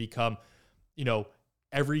industry has become,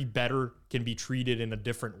 every bettor can be treated in a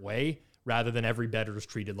different way rather than every bettor is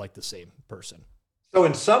treated like the same person. So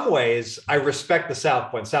in some ways, I respect the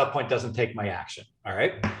South Point. South Point doesn't take my action. All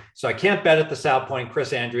right. So I can't bet at the South Point,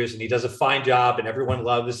 Chris Andrews, and he does a fine job, and everyone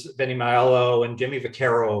loves Vinny Maiello and Jimmy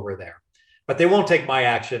Vaccaro over there, but they won't take my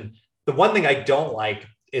action. The one thing I don't like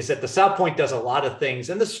is that the South Point does a lot of things,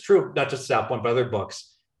 and this is true, not just South Point, but other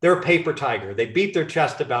books. They're a paper tiger. They beat their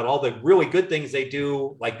chest about all the really good things they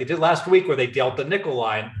do, like they did last week, where they dealt the nickel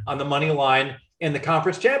line on the money line in the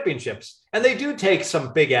conference championships. And they do take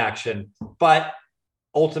some big action, but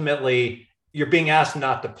ultimately you're being asked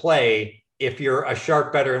not to play if you're a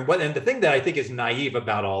sharp bettor. And the thing that I think is naive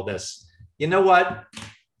about all this, you know what?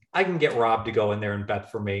 I can get Rob to go in there and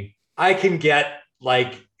bet for me. I can get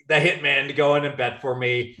the hitman to go in and bet for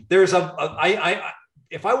me. There's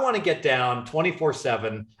if I want to get down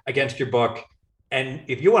 24/7 against your book, and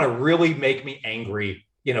if you want to really make me angry,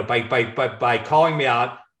 by calling me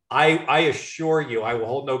out, I assure you, I will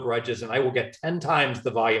hold no grudges, and I will get 10 times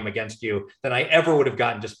the volume against you than I ever would have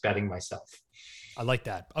gotten just betting myself. I like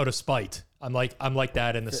that, out of spite. I'm like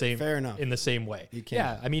that in the same. Fair enough. In the same way. You can.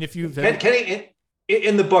 Yeah, I mean, if you've Kenny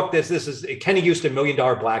in the book, this is Kenny Houston, $1 Million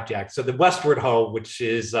Blackjack. So the Westward Ho, which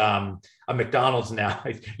is a McDonald's now,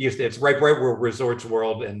 it's right where Resorts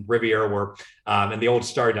World and Riviera were, and the old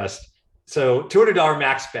Stardust. So $200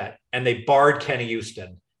 max bet, and they barred Kenny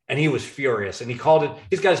Houston. And he was furious, and he called it.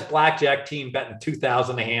 He's got his blackjack team betting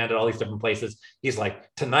 2,000 a hand at all these different places. He's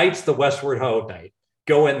like, tonight's the Westward Ho night.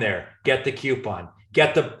 Go in there, get the coupon,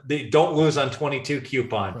 get the don't lose on 22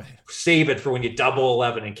 coupon. Right. Save it for when you double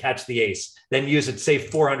 11 and catch the ace. Then use it, save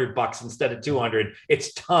 $400 instead of 200.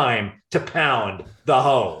 It's time to pound the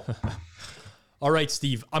Ho. All right,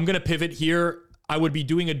 Steve, I'm going to pivot here. I would be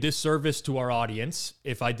doing a disservice to our audience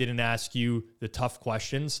if I didn't ask you the tough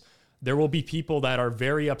questions. there will be people that are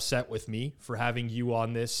very upset with me for having you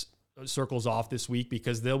on this Circles Off this week,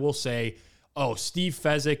 because they will say, oh, Steve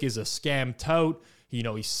Fezzik is a scam tout.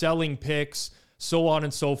 He's selling picks, so on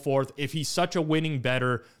and so forth. If he's such a winning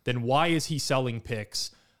bettor, then why is he selling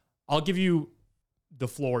picks? I'll give you the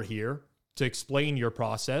floor here to explain your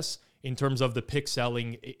process in terms of the pick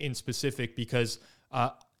selling in specific, because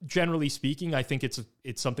generally speaking, I think it's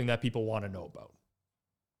something that people want to know about.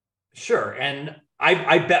 Sure. And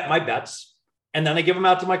I bet my bets, and then I give them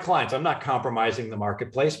out to my clients. I'm not compromising the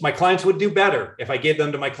marketplace. My clients would do better if I gave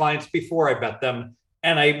them to my clients before I bet them,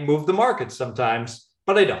 and I move the market sometimes,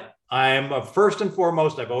 but I don't. I'm first and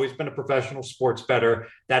foremost, I've always been a professional sports bettor.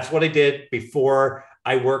 That's what I did before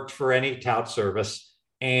I worked for any tout service.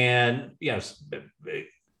 And,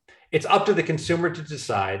 it's up to the consumer to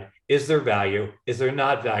decide, is there value? Is there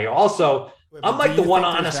not value? Also, I'm like the one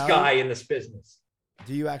honest guy in this business.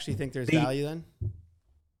 Do you actually think there's value then?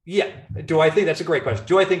 Yeah. Do I think that's a great question?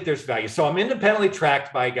 Do I think there's value? So I'm independently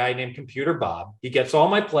tracked by a guy named Computer Bob. He gets all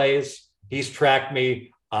my plays. He's tracked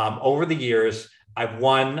me over the years. I've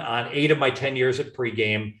won on 8 of my 10 years at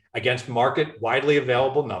pregame against market widely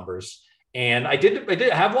available numbers. And I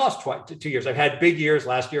have lost 2 years. I've had big years.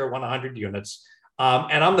 Last year I won 100 units.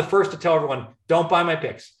 And I'm the first to tell everyone, don't buy my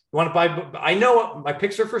picks. You want to buy, I know my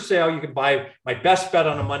picks are for sale. You can buy my best bet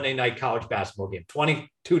on a Monday night college basketball game,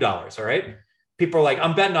 $22. All right. People are like,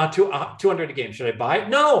 I'm betting on 200 a game. Should I buy it?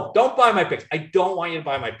 No, don't buy my picks. I don't want you to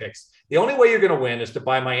buy my picks. The only way you're going to win is to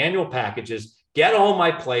buy my annual packages, get all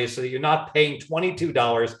my plays so that you're not paying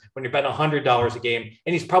 $22 when you're betting $100 a game.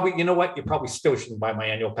 And he's probably, you know what? You probably still shouldn't buy my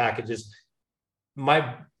annual packages.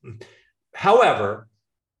 However,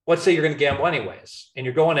 let's say you're going to gamble anyways, and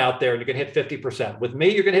you're going out there and you're going to hit 50%. With me,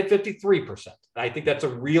 you're going to hit 53%. I think that's a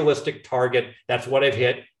realistic target. That's what I've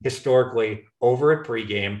hit historically over at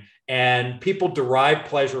pregame. And people derive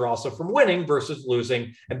pleasure also from winning versus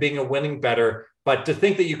losing and being a winning bettor. But to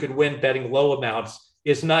think that you could win betting low amounts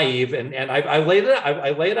is naive. And I lay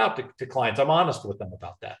it out to clients. I'm honest with them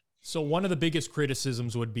about that. So one of the biggest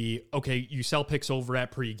criticisms would be, okay, you sell picks over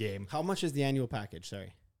at pregame. How much is the annual package?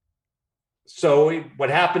 Sorry. So what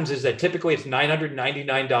happens is that typically it's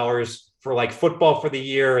 $999 for like football for the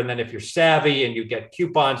year. And then if you're savvy and you get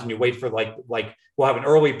coupons and you wait for like we'll have an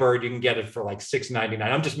early bird, you can get it for like $699.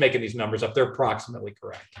 I'm just making these numbers up. They're approximately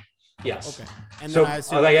correct. Yes. Okay. And so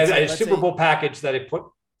I had a Super Bowl package that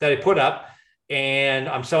I put up, and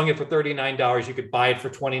I'm selling it for $39. You could buy it for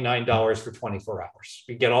 $29 for 24 hours.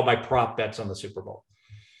 You get all my prop bets on the Super Bowl.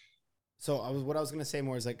 So what I was going to say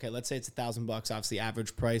more is like, okay, let's say it's $1,000, obviously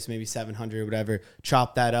average price, maybe 700, whatever.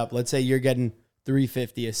 Chop that up. Let's say you're getting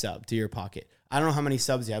 $350 a sub to your pocket. I don't know how many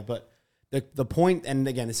subs you have, but the point, and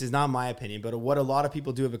again, this is not my opinion, but what a lot of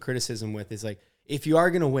people do have a criticism with is like, if you are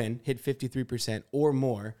going to win, hit 53% or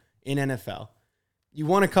more in NFL, you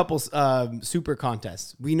won a couple super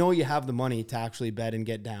contests. We know you have the money to actually bet and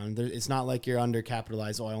get down. It's not like you're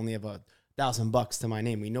undercapitalized. Oh, I only have $1,000 to my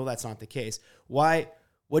name. We know that's not the case.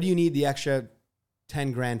 What do you need the extra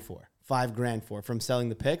 10 grand for, 5 grand for from selling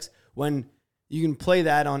the picks when you can play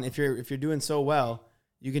that on, if you're doing so well,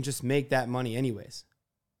 you can just make that money anyways?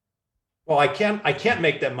 Well, I can't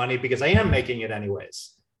make that money because I am making it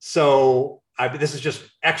anyways. So this is just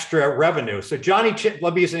extra revenue. So Johnny Chan,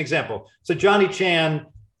 let me use an example. So Johnny Chan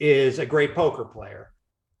is a great poker player,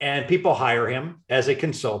 and people hire him as a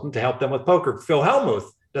consultant to help them with poker. Phil Hellmuth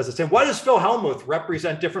does the same. Why does Phil Hellmuth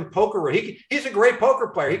represent different poker? He's a great poker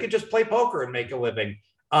player. He could just play poker and make a living.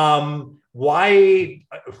 Why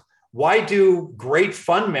do great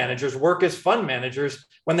fund managers work as fund managers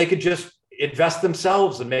when they could just invest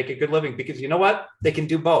themselves and make a good living? Because you know what? They can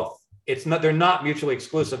do both. They're not mutually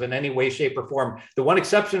exclusive in any way, shape, or form. The one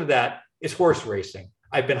exception to that is horse racing.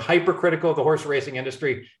 I've been hypercritical of the horse racing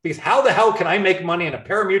industry because how the hell can I make money in a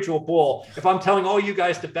pari-mutuel pool if I'm telling all you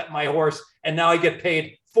guys to bet my horse and now I get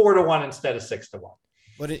paid 4-1 instead of 6-1?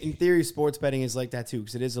 But in theory, sports betting is like that too,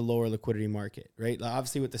 because it is a lower liquidity market, right?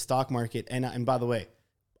 Obviously with the stock market, and by the way,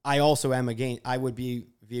 I would be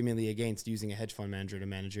vehemently against using a hedge fund manager to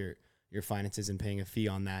manage your finances and paying a fee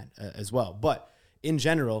on that as well. But in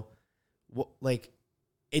general,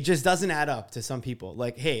 it just doesn't add up to some people.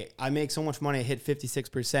 Like, hey, I make so much money, I hit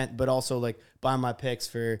 56%, but also like buy my picks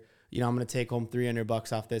for, I'm going to take home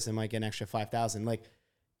 $300 off this and might get an extra 5,000. Like,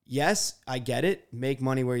 yes, I get it. Make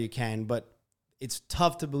money where you can, but it's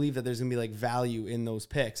tough to believe that there's going to be like value in those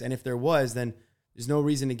picks. And if there was, then there's no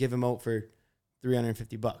reason to give them out for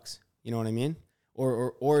 $350. You know what I mean?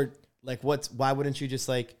 Or like why wouldn't you just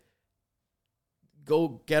like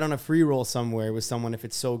go get on a free roll somewhere with someone if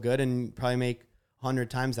it's so good and probably make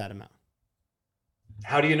 100 times that amount?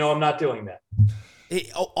 How do you know I'm not doing that?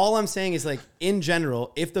 All I'm saying is, like, in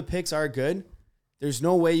general, if the picks are good, there's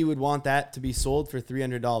no way you would want that to be sold for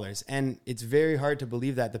 $300. And it's very hard to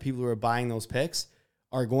believe that the people who are buying those picks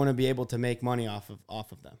are going to be able to make money off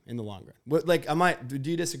of them in the long run. Like,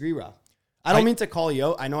 do you disagree, Rob? I don't mean to call you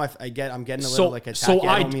out. I know I'm getting a little like attacky. So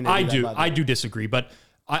I don't mean to do that, I do disagree, but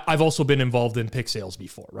I've also been involved in pick sales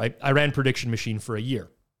before, right? I ran Prediction Machine for a year.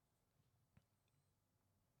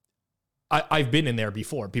 I've been in there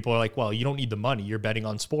before. People are like, well, you don't need the money. You're betting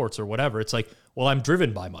on sports or whatever. It's like, well, I'm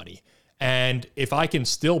driven by money. And if I can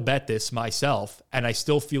still bet this myself and I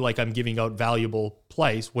still feel like I'm giving out valuable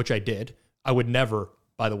plays, which I did, I would never,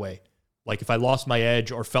 by the way, like if I lost my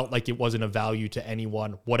edge or felt like it wasn't of value to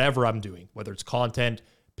anyone, whatever I'm doing, whether it's content,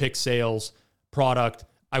 pick sales, product,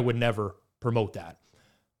 I would never promote that.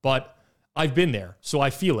 But I've been there, so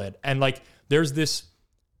I feel it. And like there's this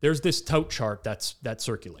tout chart that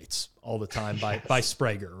circulates all the time by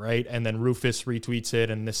Sprague, right? And then Rufus retweets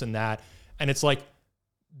it and this and that. And it's like,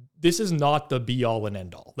 this is not the be all and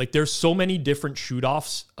end all. Like there's so many different shoot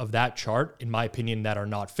offs of that chart, in my opinion, that are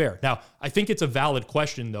not fair. Now, I think it's a valid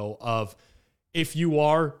question though, of if you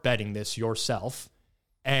are betting this yourself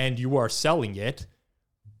and you are selling it,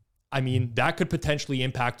 I mean, that could potentially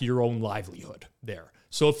impact your own livelihood there.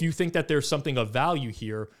 So if you think that there's something of value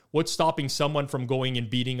here, what's stopping someone from going and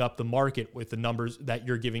beating up the market with the numbers that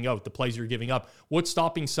you're giving out, the plays you're giving up? What's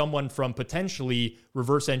stopping someone from potentially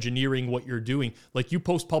reverse engineering what you're doing? Like you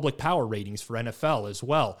post public power ratings for NFL as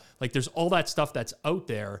well. Like there's all that stuff that's out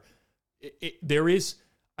there.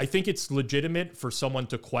 I think it's legitimate for someone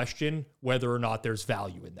to question whether or not there's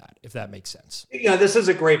value in that, if that makes sense. Yeah, this is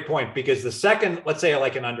a great point because the second, let's say I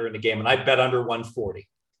like an under in the game and I bet under 140.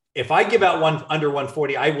 If I give out one under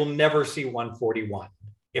 140, I will never see 141.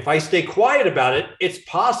 If I stay quiet about it, it's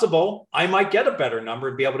possible I might get a better number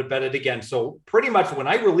and be able to bet it again. So pretty much when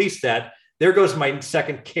I release that, there goes my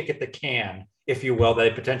second kick at the can, if you will, that I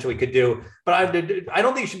potentially could do. But I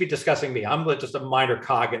don't think you should be discussing me. I'm just a minor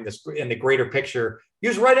cog in the greater picture.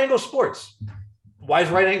 Use Right Angle Sports. Why is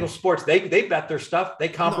Right Angle Sports? They bet their stuff. They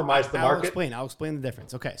compromise the market. I'll explain the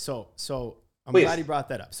difference. Okay, so I'm Please. glad you brought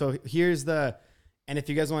that up. So here's the. And if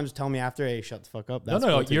you guys want to just tell me after, hey, shut the fuck up. No,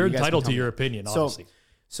 cool too. you're You guys entitled can to tell your me. opinion, obviously.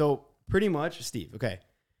 So pretty much, Steve, okay.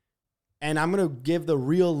 And I'm going to give the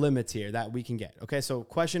real limits here that we can get. Okay, so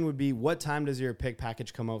question would be, what time does your pick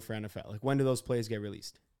package come out for NFL? Like, when do those plays get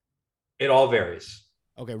released? It all varies.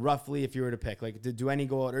 Okay, roughly, if you were to pick. Like, do any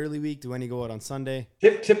go out early week? Do any go out on Sunday?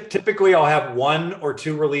 Typically, I'll have one or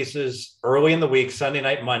two releases early in the week, Sunday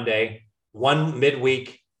night, Monday, one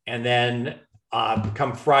midweek, and then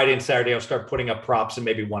come Friday and Saturday, I'll start putting up props and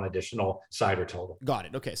maybe one additional side or total. Got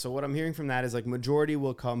it. Okay, so what I'm hearing from that is like majority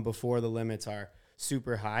will come before the limits are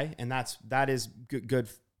super high, and that is good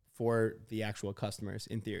for the actual customers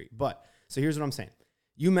in theory. But so here's what I'm saying.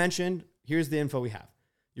 You mentioned, here's the info we have.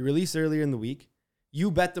 You release earlier in the week. You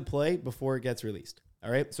bet the play before it gets released. All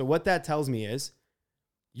right. So what that tells me is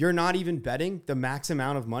you're not even betting the max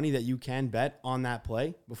amount of money that you can bet on that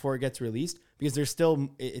play before it gets released because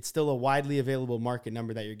it's still a widely available market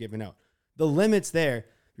number that you're giving out. The limits there,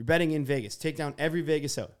 you're betting in Vegas. Take down every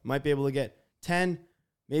Vegas out. Might be able to get 10,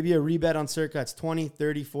 maybe a rebet on circa. It's 20,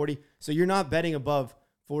 30, 40. So you're not betting above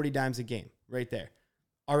 40 dimes a game right there.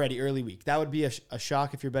 Already early week. That would be a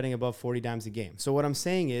shock if you're betting above 40 dimes a game. So what I'm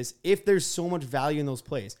saying is if there's so much value in those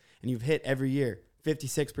plays and you've hit every year,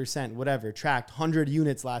 56%, whatever, tracked 100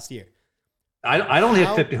 units last year. I don't hit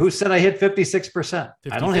 50. Who said I hit 56%?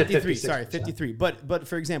 I don't hit 53. Sorry, 53. But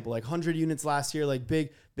for example, like 100 units last year, like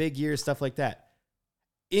big years, stuff like that.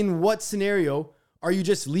 In what scenario are you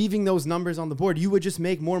just leaving those numbers on the board? You would just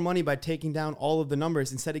make more money by taking down all of the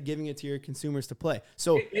numbers instead of giving it to your consumers to play.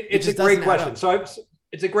 So it's a great question.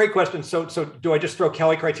 It's a great question. So do I just throw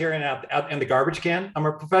Kelly Criterion out in the garbage can? I'm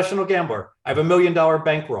a professional gambler. I have $1 million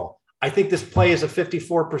bankroll. I think this play is a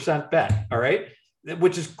 54% bet. All right.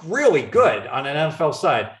 Which is really good on an NFL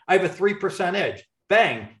side. I have a 3% edge.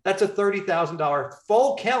 Bang. That's a $30,000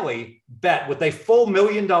 full Kelly bet with a full $1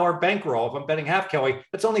 million bankroll. If I'm betting half Kelly,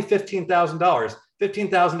 that's only $15,000.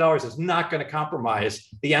 $15,000 is not going to compromise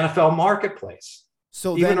the NFL marketplace.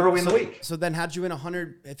 So even then, early in the week. So then how'd you win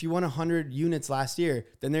 100? If you won 100 units last year,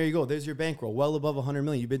 then there you go. There's your bankroll, well above 100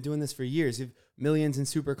 million. You've been doing this for years. You have millions in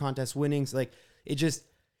super contest winnings. Like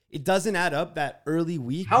it doesn't add up that early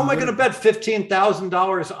week. How am I going to bet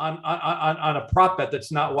 $15,000 on a prop bet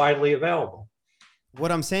that's not widely available? What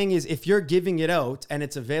I'm saying is if you're giving it out and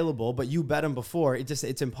it's available, but you bet them before,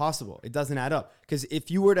 it's impossible. It doesn't add up. Because if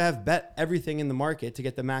you were to have bet everything in the market to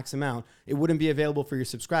get the max amount, it wouldn't be available for your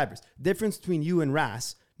subscribers. Difference between you and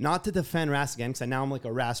RAS, not to defend RAS again, because now I'm like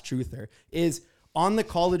a RAS truther, is on the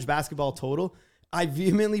college basketball total, I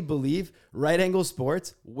vehemently believe Right Angle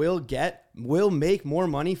Sports will make more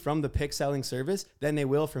money from the pick selling service than they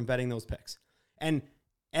will from betting those picks. And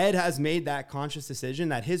Ed has made that conscious decision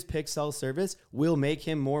that his pick sell service will make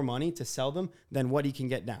him more money to sell them than what he can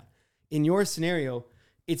get down. In your scenario,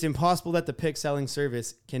 it's impossible that the pick selling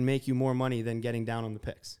service can make you more money than getting down on the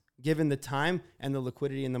picks, given the time and the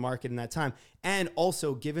liquidity in the market in that time. And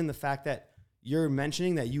also given the fact that you're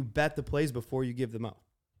mentioning that you bet the plays before you give them out.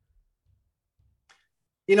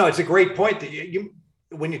 It's a great point that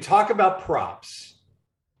when you talk about props,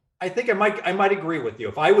 I think I might agree with you.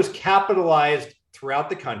 If I was capitalized throughout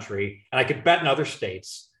the country and I could bet in other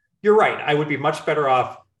states, you're right. I would be much better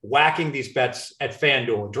off whacking these bets at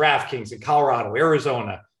FanDuel, DraftKings in Colorado,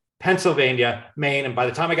 Arizona, Pennsylvania, Maine. And by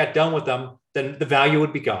the time I got done with them, then the value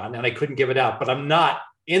would be gone and I couldn't give it out. But I'm not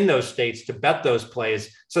in those states to bet those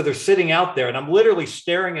plays. So they're sitting out there and I'm literally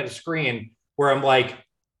staring at a screen where I'm like,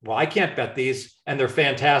 well, I can't bet these and they're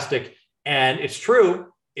fantastic. And it's true.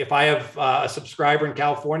 If I have a subscriber in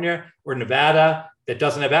California or Nevada that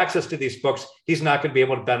doesn't have access to these books, he's not going to be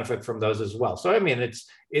able to benefit from those as well. So, I mean,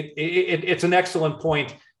 it's an excellent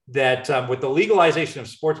point that with the legalization of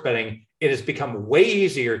sports betting, it has become way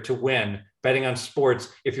easier to win betting on sports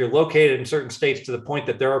if you're located in certain states, to the point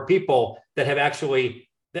that there are people that have actually,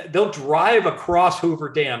 they'll drive across Hoover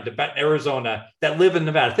Dam to bet in Arizona that live in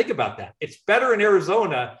Nevada. Think about that. It's better in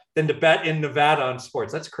Arizona than to bet in Nevada on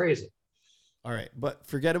sports. That's crazy. All right, but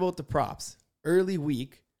forget about the props. Early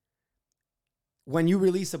week, when you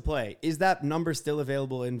release a play, is that number still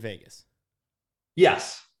available in Vegas?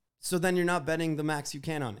 Yes. So then you're not betting the max you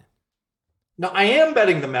can on it. No, I am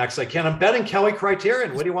betting the max I can. I'm betting Kelly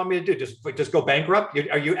Criterion. What do you want me to do? Just go bankrupt?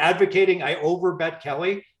 Are you advocating I overbet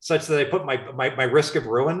Kelly such that I put my risk of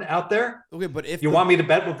ruin out there? Okay, but if you want me to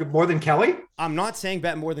bet more than Kelly? I'm not saying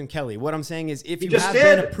bet more than Kelly. What I'm saying is if you just have did.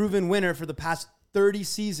 been a proven winner for the past 30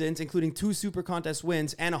 seasons, including 2 Super Contest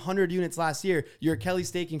wins and 100 units last year, your Kelly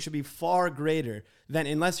staking should be far greater than,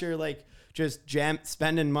 unless you're like just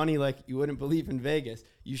spending money like you wouldn't believe in Vegas.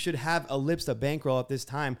 You should have a Lipsta bankroll at this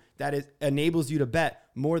time that enables you to bet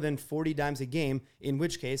more than 40 dimes a game, in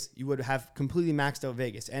which case you would have completely maxed out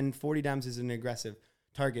Vegas. And 40 dimes is an aggressive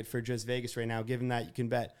target for just Vegas right now, given that you can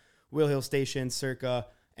bet Will Hill Station, Circa,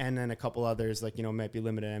 and then a couple others like, might be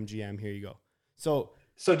limited MGM. Here you go. So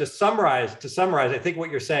to summarize, I think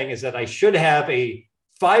what you're saying is that I should have a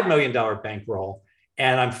 $5 million bankroll,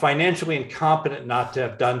 and I'm financially incompetent not to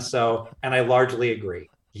have done so. And I largely agree.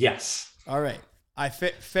 Yes. All right.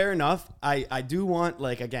 Fair enough. I do want,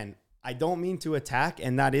 again, I don't mean to attack,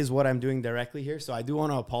 and that is what I'm doing directly here. So I do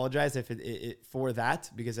want to apologize if for that,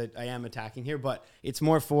 because I am attacking here, but it's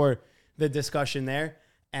more for the discussion there.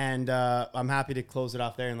 And I'm happy to close it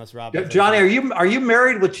off there unless Rob. Johnny, are you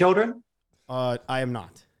married with children? I am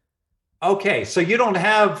not. Okay. So you don't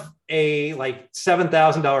have a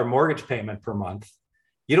 $7,000 mortgage payment per month.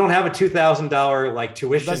 You don't have a $2,000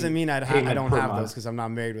 tuition. It doesn't mean I don't have those because I'm not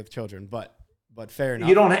married with children, but fair enough.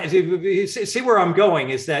 You don't have, see where I'm going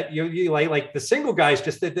is that you like the single guys,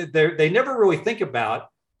 just they never really think about,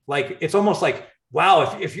 it's almost like,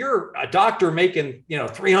 wow, if you're a doctor making,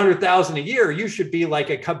 $300,000 a year, you should be like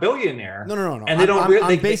a billionaire. No. And they don't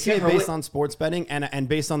I'm basing it based on sports betting and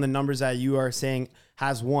based on the numbers that you are saying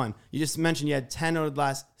has won. You just mentioned you had 10 out of the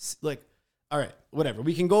last, all right, whatever.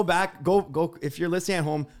 We can go back, go. If you're listening at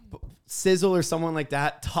home, Sizzle or someone like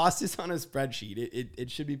that, toss this on a spreadsheet.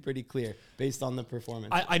 It should be pretty clear based on the performance.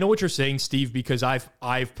 I know what you're saying, Steve, because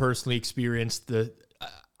I've personally experienced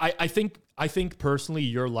I think personally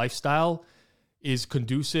your lifestyle is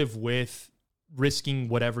conducive with risking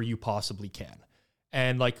whatever you possibly can.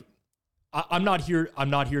 And I'm not here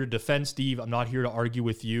to defend Steve. I'm not here to argue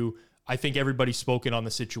with you. I think everybody's spoken on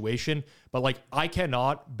the situation, but I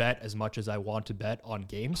cannot bet as much as I want to bet on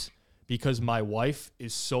games because my wife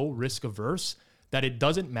is so risk averse that it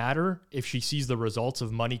doesn't matter if she sees the results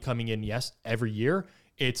of money coming in, every year.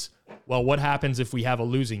 It's, well, what happens if we have a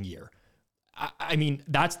losing year? I mean,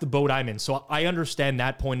 that's the boat I'm in. So I understand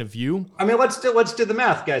that point of view. I mean, let's do the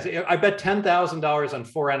math, guys. I bet $10,000 on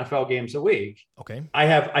 4 NFL games a week. Okay.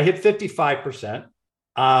 I hit 55%.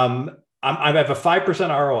 I have a 5%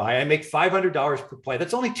 ROI. I make $500 per play.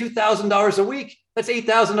 That's only $2,000 a week. That's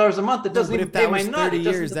 $8,000 a month. That doesn't even pay my nut. 30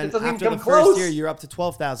 years, then after the first year, you're up to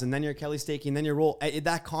 12,000. Then you're Kelly staking. Then your roll.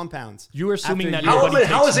 That compounds. You are assuming that how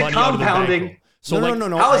is it compounding? So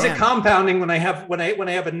no. How is it compounding when I have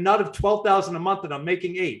a nut of 12,000 a month and I'm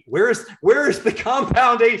making 8? Where is the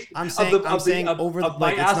compoundation of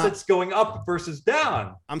my assets going up versus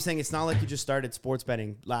down? I'm saying it's not like you just started sports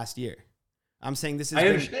betting last year. I'm saying this is I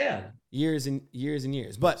understand years and years and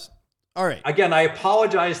years. But All right. Again, I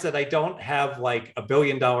apologize that I don't have like $1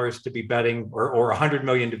 billion to be betting or 100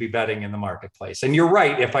 million to be betting in the marketplace. And you're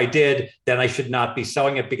right. If I did, then I should not be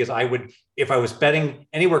selling it, because I would, if I was betting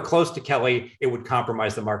anywhere close to Kelly, it would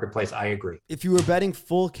compromise the marketplace. I agree. If you were betting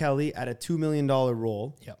full Kelly at a $2 million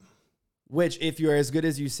roll, Yep. which if you're as good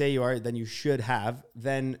as you say you are, then you should have,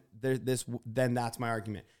 then that's my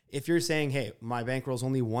argument. If you're saying, hey, my bankroll is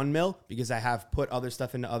only 1 mil because I have put other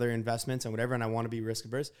stuff into other investments and whatever, and I want to be risk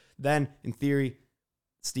averse, then in theory,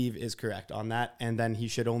 Steve is correct on that. And then he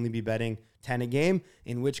should only be betting 10 a game,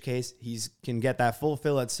 in which case can get that full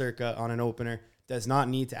fill at circa on an opener, does not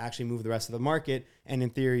need to actually move the rest of the market. And in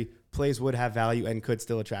theory, plays would have value and could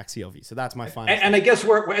still attract CLV. So that's my final. And I guess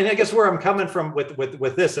where I'm coming from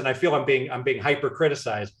with this, and I feel I'm being hyper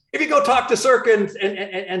criticized. If you go talk to Circa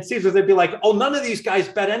and Caesar, they'd be like, "Oh, none of these guys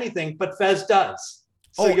bet anything, but Fez does."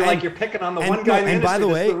 So you're picking on the one guy in the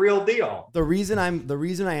industry that's the real deal. The reason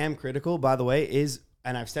I am critical, by the way, is,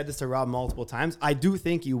 and I've said this to Rob multiple times, I do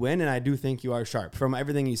think you win, and I do think you are sharp from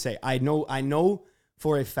everything you say. I know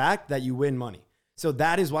for a fact that you win money. So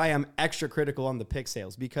that is why I'm extra critical on the pick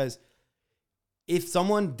sales, because if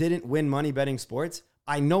someone didn't win money betting sports,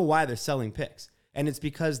 I know why they're selling picks. And it's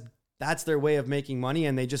because that's their way of making money,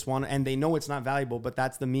 and they just want to, and they know it's not valuable, but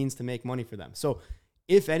that's the means to make money for them. So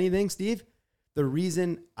if anything, Steve, the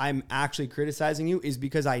reason I'm actually criticizing you is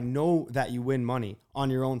because I know that you win money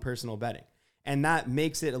on your own personal betting. And that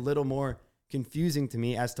makes it a little more confusing to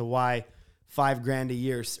me as to why $5,000 a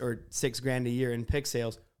year or $6,000 a year in pick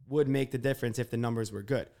sales would make the difference if the numbers were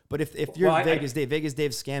good. But if you're Vegas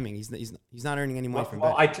Dave's scamming. He's not earning any money from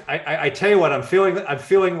betting. I tell you what, I'm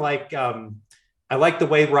feeling like I like the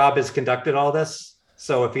way Rob has conducted all this.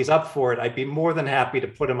 So if he's up for it, I'd be more than happy to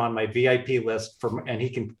put him on my VIP list and he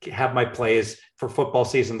can have my plays for football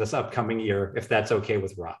season this upcoming year, if that's okay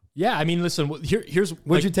with Rob. Yeah, I mean, listen, here's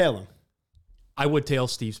would you tail him? I would tail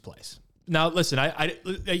Steve's plays. Now, listen,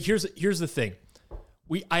 here's the thing.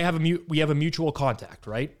 We have a mutual contact,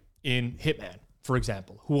 right? In Hitman, for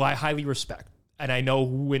example, who I highly respect, and I know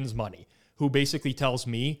who wins money, who basically tells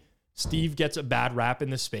me Steve gets a bad rap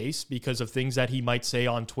in the space because of things that he might say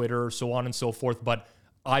on Twitter, so on and so forth. But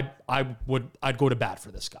I'd go to bat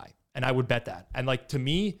for this guy, and I would bet that. And like, to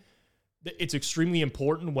me, it's extremely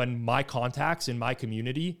important when my contacts in my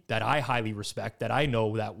community that I highly respect, that I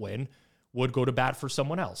know that win, would go to bat for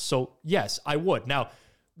someone else. So yes, I would. Now,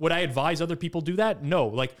 would I advise other people do that? No.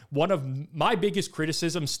 Like, one of my biggest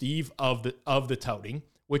criticisms, Steve, of the touting,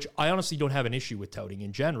 which I honestly don't have an issue with touting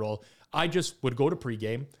in general, I just would go to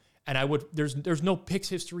pregame and I would, there's no picks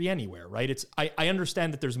history anywhere, right? I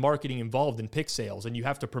understand that there's marketing involved in pick sales and you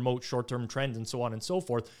have to promote short-term trends and so on and so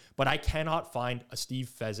forth, but I cannot find a Steve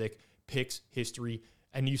Fezzik picks history.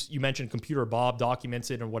 And you mentioned Computer Bob documents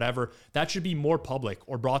it and whatever. That should be more public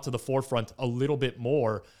or brought to the forefront a little bit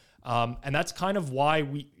more. And that's kind of why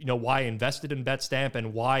why I invested in BetStamp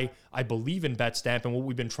and why I believe in BetStamp, and what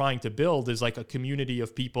we've been trying to build is like a community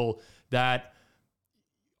of people that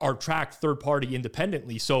are tracked third party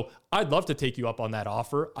independently. So I'd love to take you up on that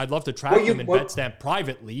offer. I'd love to track them in BetStamp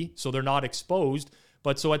privately so they're not exposed.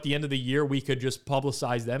 But so at the end of the year, we could just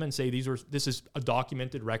publicize them and say this is a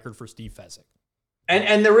documented record for Steve Fezzik.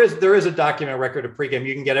 And there is a document record of pregame.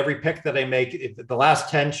 You can get every pick that I make, the last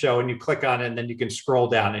 10 show, and you click on it, and then you can scroll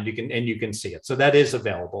down and you can see it. So that is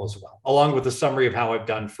available as well, along with a summary of how I've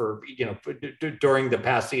done for during the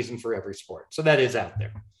past season for every sport. So that is out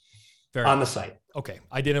there on the site. Okay,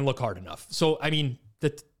 I didn't look hard enough. So I mean,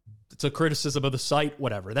 it's a criticism of the site.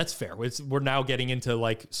 Whatever, that's fair. We're now getting into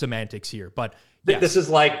like semantics here, but yes. This is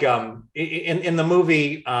like in the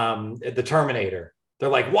movie The Terminator. They're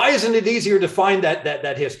like, why isn't it easier to find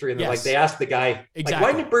that history? And they're like, they asked the guy, exactly. Like, why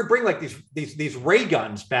didn't you bring like these ray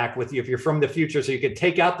guns back with you if you're from the future so you could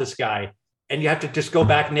take out this guy and you have to just go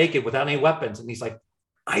back naked without any weapons? And he's like,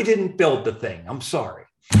 I didn't build the thing. I'm sorry.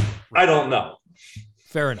 I don't know.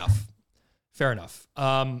 Fair enough.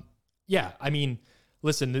 Yeah, I mean,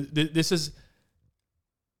 listen, this is,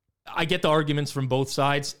 I get the arguments from both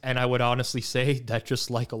sides, and I would honestly say that just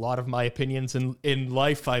like a lot of my opinions in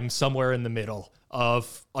life, I'm somewhere in the middle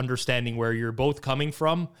of understanding where you're both coming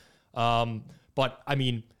from. But I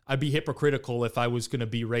mean, I'd be hypocritical if I was going to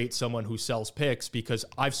berate someone who sells picks, because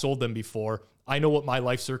I've sold them before. I know what my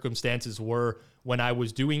life circumstances were when I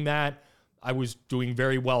was doing that. I was doing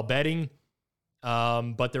very well betting,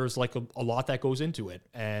 but there's like a lot that goes into it.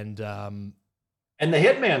 And the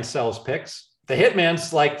Hitman sells picks. The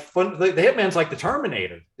Hitman's like the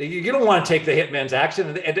Terminator. You don't want to take the Hitman's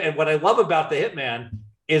action. And what I love about the Hitman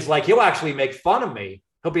is like, he'll actually make fun of me.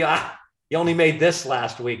 He'll be, you only made this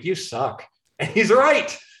last week. You suck. And he's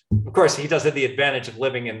right. Of course, he does have the advantage of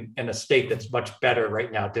living in a state that's much better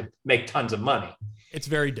right now to make tons of money. It's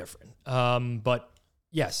very different. But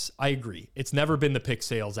yes, I agree. It's never been the pick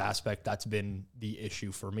sales aspect that's been the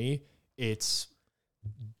issue for me. It's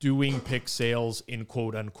doing pick sales in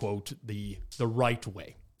quote unquote the right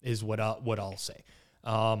way is what I'll say.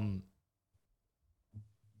 I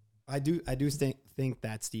do think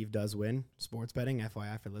that Steve does win sports betting,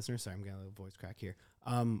 FYI for listeners. Sorry, I'm getting a little voice crack here.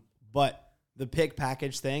 But the pick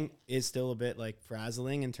package thing is still a bit like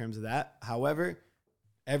frazzling in terms of that. However,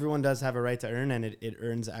 everyone does have a right to earn, and it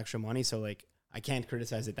earns extra money. So like, I can't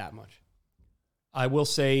criticize it that much. I will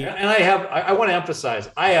say, and I want to emphasize,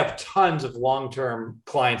 I have tons of long-term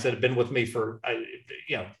clients that have been with me for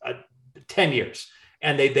 10 years,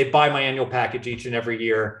 and they buy my annual package each and every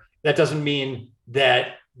year. That doesn't mean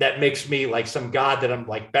that makes me like some god that I'm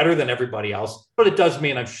like better than everybody else, but it does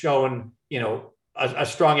mean I've shown, a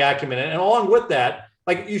strong acumen. And along with that,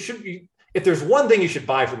 like if there's one thing you should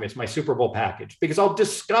buy from me, it's my Super Bowl package, because I'll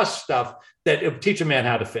discuss stuff that teach a man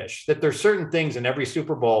how to fish, that there's certain things in every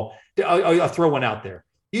Super Bowl. I'll throw one out there.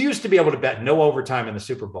 You used to be able to bet no overtime in the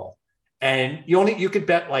Super Bowl, and you could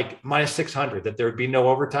bet like minus 600 that there would be no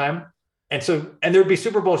overtime. And there'd be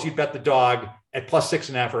Super Bowls you'd bet the dog at plus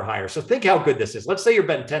 6.5 or higher. So think how good this is. Let's say you're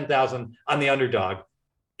betting 10,000 on the underdog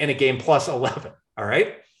in a game plus 11. All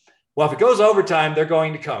right. Well, if it goes overtime, they're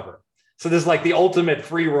going to cover. So this is like the ultimate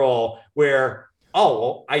free roll where,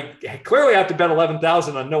 I clearly have to bet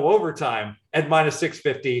 11,000 on no overtime at minus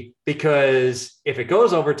 650, because if it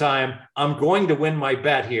goes overtime, I'm going to win my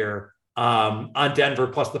bet here on Denver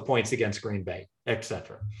plus the points against Green Bay,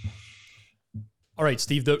 etc. All right,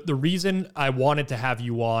 Steve, the reason I wanted to have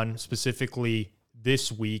you on specifically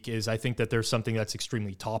this week is I think that there's something that's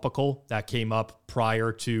extremely topical that came up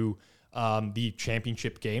prior to the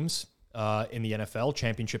championship games in the NFL,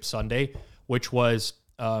 Championship Sunday, which was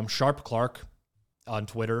Sharp Clark on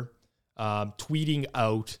Twitter tweeting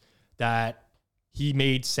out that he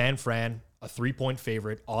made San Fran a 3-point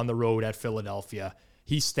favorite on the road at Philadelphia.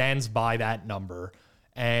 He stands by that number.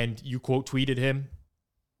 And you quote tweeted him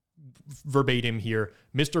verbatim here,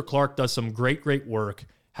 Mr. Clark does some great work.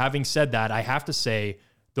 Having said that, I have to say,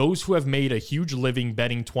 those who have made a huge living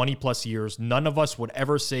betting 20 plus years, none of us would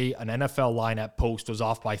ever say an NFL line at post was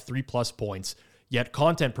off by 3+ points. Yet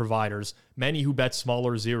content providers, many who bet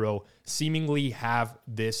smaller zero, seemingly have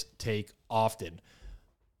this take often.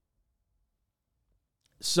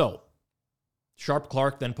 So, Sharp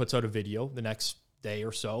Clark then puts out a video the next day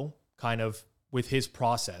or so, kind of with his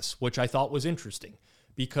process, which I thought was interesting,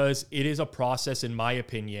 because it is a process, in my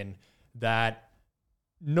opinion, that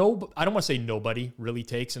I don't want to say nobody really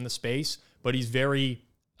takes in the space, but he's very,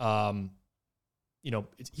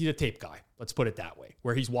 he's a tape guy. Let's put it that way,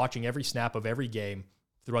 where he's watching every snap of every game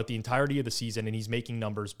throughout the entirety of the season, and he's making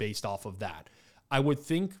numbers based off of that. I would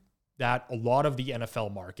think that a lot of the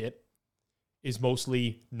NFL market is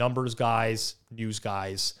mostly numbers guys, news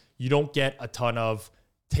guys. You don't get a ton of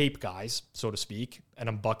tape guys, so to speak, and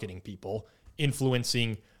I'm bucketing people,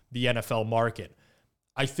 influencing the NFL market.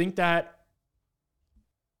 I think that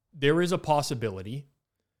there is a possibility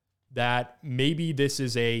that maybe this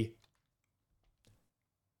is a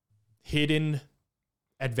hidden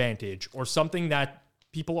advantage or something that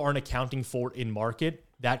people aren't accounting for in market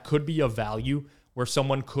that could be of value, where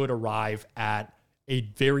someone could arrive at a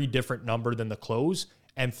very different number than the close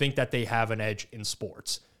and think that they have an edge in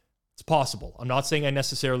sports. It's possible. I'm not saying I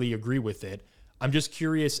necessarily agree with it. I'm just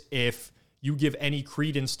curious if you give any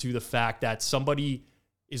credence to the fact that somebody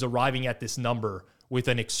is arriving at this number with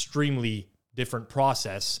an extremely different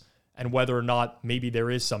process, and whether or not maybe there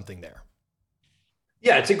is something there.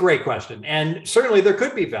 Yeah, it's a great question. And certainly there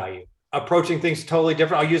could be value approaching things totally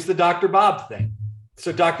different. I'll use the Dr. Bob thing.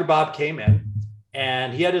 So Dr. Bob came in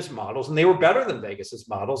and he had his models, and they were better than Vegas's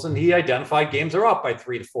models. And he identified games that are off by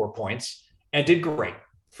 3 to 4 points and did great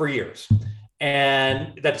for years.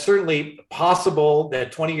 And that's certainly possible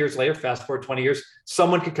that 20 years later, fast forward 20 years,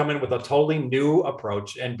 someone could come in with a totally new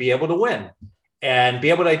approach and be able to win and be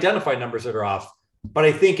able to identify numbers that are off. But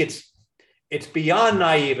I think it's beyond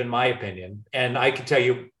naive, in my opinion. And I can tell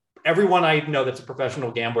you, everyone I know that's a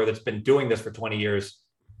professional gambler that's been doing this for 20 years,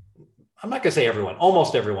 I'm not going to say everyone,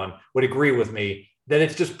 almost everyone would agree with me that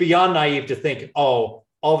it's just beyond naive to think, all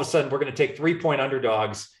of a sudden we're going to take 3-point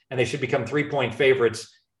underdogs and they should become 3-point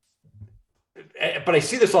favorites. But I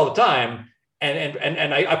see this all the time.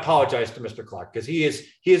 And I apologize to Mr. Clark, because he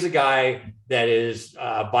is a guy that is,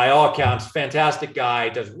 by all accounts, fantastic guy,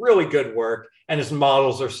 does really good work, and his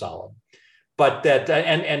models are solid. But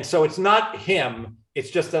and so it's not him.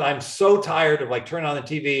 It's just that I'm so tired of like turning on the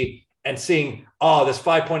TV and seeing, this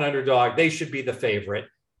 5-point underdog, they should be the favorite.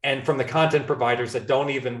 and from the content providers that don't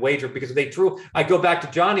even wager because I go back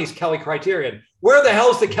to Johnny's Kelly criterion. Where the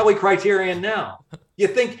hell's the Kelly criterion now? You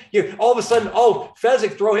think all of a sudden,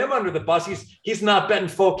 Fezzik, throw him under the bus. He's not betting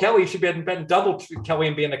full Kelly. He should be betting double Kelly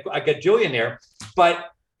and being a gajillionaire. But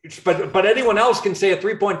anyone else can say a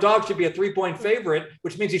 3-point dog should be a 3-point favorite,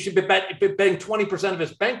 which means he should be betting 20% of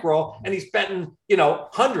his bankroll, and he's betting,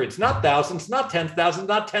 hundreds, not thousands, not 10,000,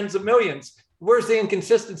 not tens of millions. Where's the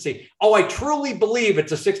inconsistency? I truly believe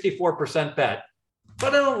it's a 64% bet,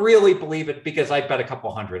 but I don't really believe it because I bet a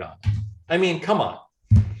couple hundred on it. I mean, come on.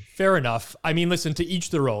 Fair enough. I mean, listen, to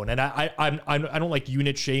each their own. And I don't like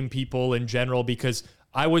unit shame people in general, because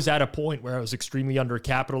I was at a point where I was extremely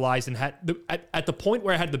undercapitalized and at the point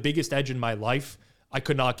where I had the biggest edge in my life, I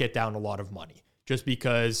could not get down a lot of money just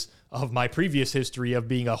because of my previous history of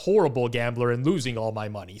being a horrible gambler and losing all my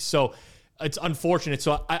money. So it's unfortunate.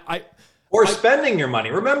 So or spending your money.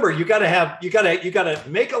 Remember, you got to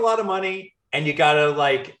make a lot of money, and you got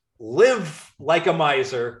to live like a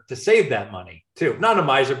miser to save that money too. Not a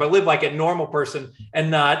miser, but live like a normal person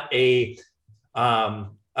and not a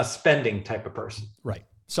spending type of person. Right.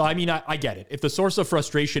 So, I mean, I get it. If the source of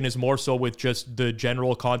frustration is more so with just the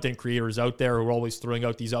general content creators out there who are always throwing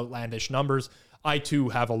out these outlandish numbers, I too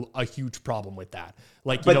have a huge problem with that.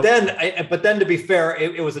 But then to be fair,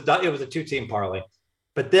 it was a 2-team parlay.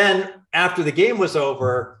 But then after the game was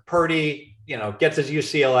over, Purdy, gets his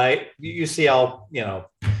UCL,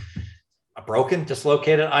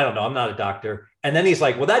 dislocated. I don't know. I'm not a doctor. And then he's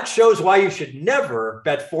like, well, that shows why you should never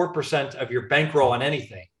bet 4% of your bankroll on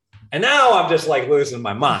anything. And now I'm just losing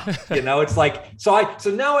my mind. It's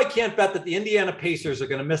so now I can't bet that the Indiana Pacers are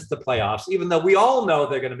going to miss the playoffs, even though we all know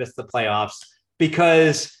they're going to miss the playoffs,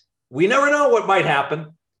 because we never know what might happen.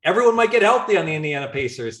 Everyone might get healthy on the Indiana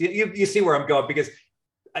Pacers. You see where I'm going, because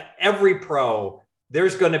every pro,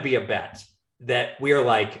 there's going to be a bet that we are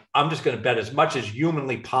I'm just going to bet as much as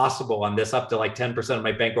humanly possible on this, up to 10% of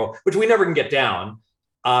my bankroll, which we never can get down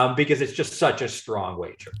because it's just such a strong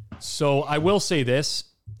wager. So I will say this.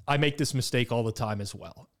 I make this mistake all the time as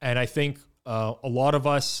well. And I think a lot of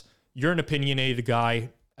us, you're an opinionated guy.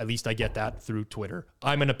 At least I get that through Twitter.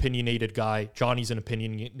 I'm an opinionated guy. Johnny's an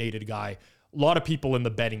opinionated guy. A lot of people in the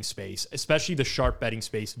betting space, especially the sharp betting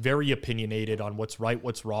space, very opinionated on what's right,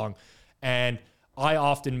 what's wrong. And I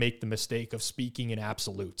often make the mistake of speaking in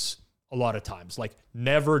absolutes a lot of times.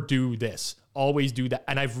 Never do this, always do that.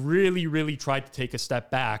 And I've really, really tried to take a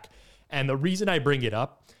step back. And the reason I bring it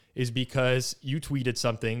up is because you tweeted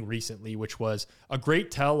something recently, which was a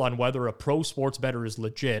great tell on whether a pro sports bettor is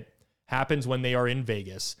legit happens when they are in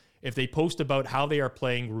Vegas. If they post about how they are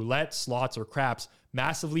playing roulette, slots, or craps,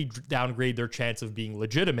 massively downgrade their chance of being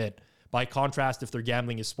legitimate. By contrast, if they're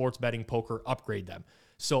gambling is sports betting, poker, upgrade them.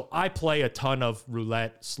 So I play a ton of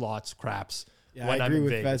roulette, slots, craps. Yeah, when I agree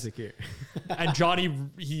with Fezzik here. And Johnny,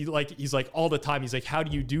 he's all the time, he's like, how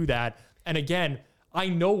do you do that? And again, I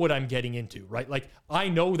know what I'm getting into, right? I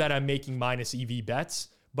know that I'm making minus EV bets,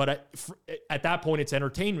 but at that point, it's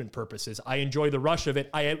entertainment purposes. I enjoy the rush of it.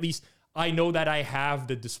 I know that I have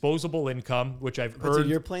the disposable income, which I've earned. So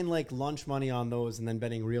you're playing lunch money on those and then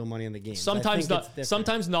betting real money on the game. Sometimes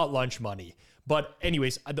not lunch money. But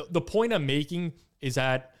anyways, the point I'm making is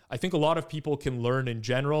that I think a lot of people can learn in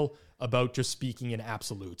general about just speaking in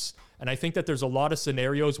absolutes. And I think that there's a lot of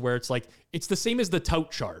scenarios where it's the same as the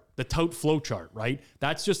tout chart, the tout flow chart, right?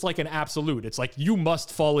 That's just an absolute. It's you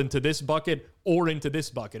must fall into this bucket or into this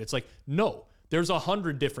bucket. It's no. There's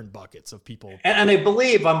 100 different buckets of people. And I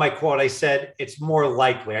believe on my quote, I said it's more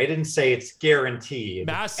likely. I didn't say it's guaranteed.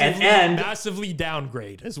 Massively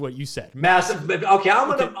downgrade is what you said. Massive. Okay, I'm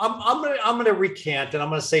gonna recant and I'm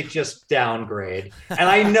gonna say just downgrade. And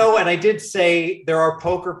I know, and I did say there are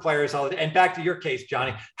poker players. And back to your case,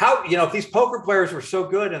 Johnny, how if these poker players were so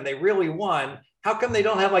good and they really won, how come they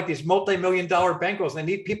don't have these multi-million-dollar bankrolls? They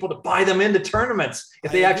need people to buy them into tournaments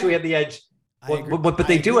if they actually have the edge. But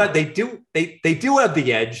they do have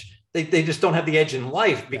the edge. They just don't have the edge in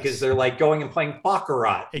life because they're going and playing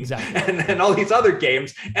baccarat, exactly, and all these other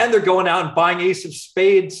games, and they're going out and buying Ace of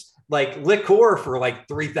Spades liqueur for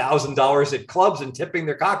 $3,000 at clubs and tipping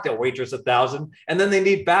their cocktail waitress $1,000, and then they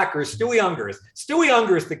need backers. Stewie Unger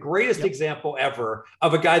is the greatest example ever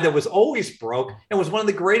of a guy that was always broke and was one of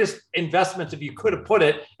the greatest investments, if you could have put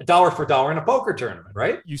it dollar for dollar, in a poker tournament,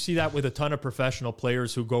 right? You see that with a ton of professional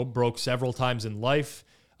players who go broke several times in life.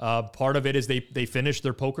 Part of it is they finish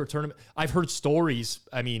their poker tournament. I've heard stories,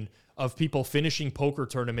 of people finishing poker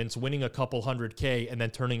tournaments, winning a couple $100K, and then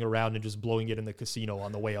turning around and just blowing it in the casino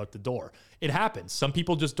on the way out the door. It happens. Some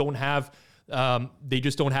people just don't have, they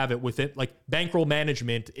just don't have it with it. Bankroll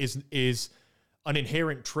management is an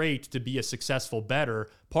inherent trait to be a successful bettor.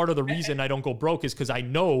 Part of the reason I don't go broke is because I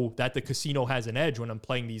know that the casino has an edge when I'm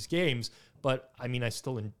playing these games. But I mean, I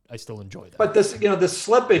still enjoy that. But this, the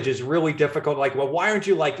slippage is really difficult. Like, well, why aren't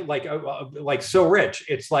you like so rich?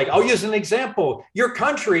 It's like, I'll use an example. Your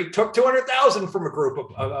country took 200,000 from a group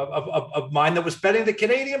of mine that was betting the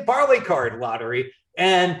Canadian parlay card lottery,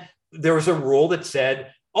 and there was a rule that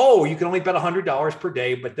said, oh, you can only bet $100 per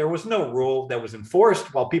day, but there was no rule that was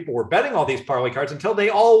enforced while people were betting all these parlay cards until they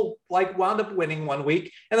all wound up winning one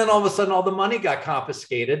week. And then all of a sudden, all the money got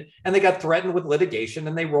confiscated and they got threatened with litigation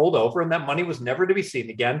and they rolled over, and that money was never to be seen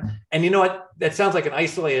again. And you know what? That sounds like an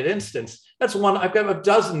isolated instance. That's one. I've got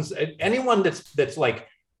dozens. Anyone that's like,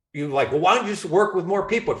 well, why don't you just work with more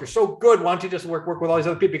people? If you're so good, why don't you just work with all these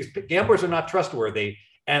other people? Because gamblers are not trustworthy.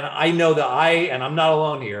 And I know that and I'm not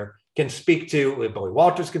alone here, can speak to, Billy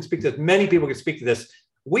Walters can speak to this, many people can speak to this.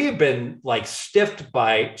 We have been stiffed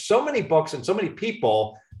by so many books and so many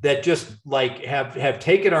people that just have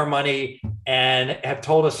taken our money and have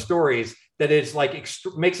told us stories that is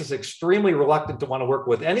makes us extremely reluctant to want to work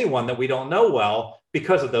with anyone that we don't know well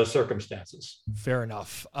because of those circumstances. Fair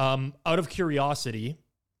enough. Out of curiosity,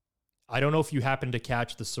 I don't know if you happened to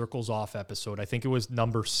catch the Circles Off episode. I think it was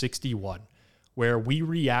number 61. Where we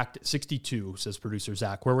 62, says producer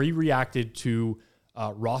Zach, where we reacted to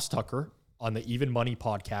Ross Tucker on the Even Money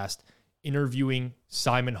podcast, interviewing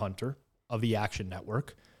Simon Hunter of the Action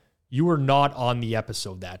Network. You were not on the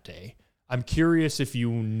episode that day. I'm curious if you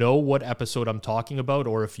know what episode I'm talking about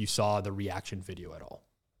or if you saw the reaction video at all.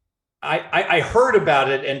 I heard about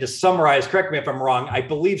it, and to summarize, correct me if I'm wrong, I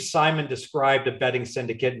believe Simon described a betting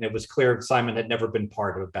syndicate, and it was clear Simon had never been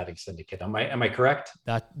part of a betting syndicate. Am I correct?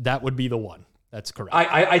 That would be the one. That's correct.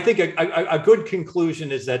 I think a good conclusion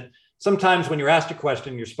is that sometimes when you're asked a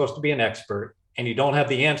question, you're supposed to be an expert and you don't have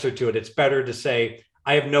the answer to it. It's better to say,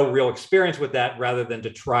 I have no real experience with that, rather than to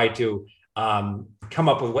try to come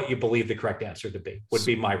up with what you believe the correct answer to be, would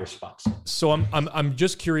be my response. So I'm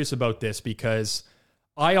just curious about this because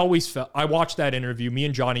I watched that interview. Me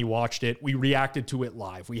and Johnny watched it. We reacted to it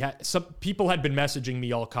live. We had some people had been messaging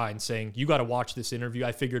me all kinds saying, you got to watch this interview.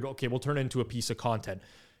 I figured, okay, we'll turn it into a piece of content.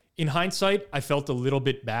 In hindsight, I felt a little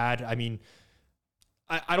bit bad. I mean,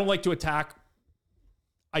 I don't like to attack.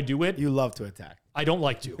 I do it. You love to attack. I don't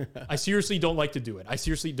like to. I seriously don't like to do it. I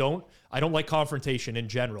seriously don't. I don't like confrontation in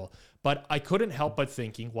general. But I couldn't help but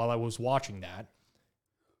thinking while I was watching that,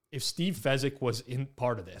 if Steve Fezzik was in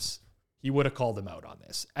part of this, he would have called him out on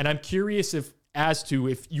this. And I'm curious if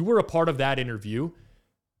you were a part of that interview,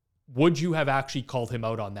 would you have actually called him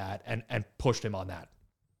out on that and pushed him on that?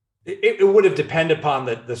 It would have depended upon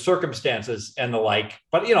the circumstances and the like.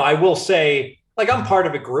 But, I will say, I'm part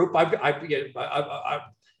of a group.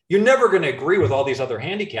 You're never going to agree with all these other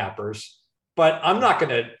handicappers, but I'm not going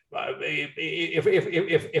to,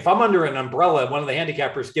 if I'm under an umbrella, one of the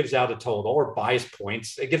handicappers gives out a total or buys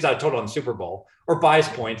points, it gives out a total on the Super Bowl or buys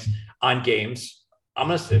points on games.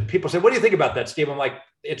 People say, what do you think about that, Steve? I'm like,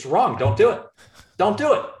 it's wrong. Don't do it. Don't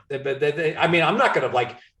do it. I'm not going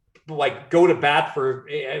to go to bat for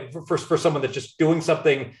someone that's just doing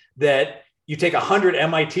something that you take 100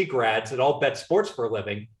 MIT grads that all bet sports for a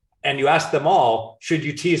living and you ask them all, should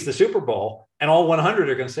you tease the Super Bowl? And all 100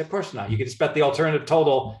 are going to say, of course not. You can just bet the alternative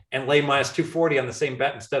total and lay minus 240 on the same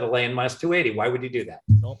bet instead of laying minus 280. Why would you do that?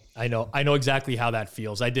 No, I know exactly how that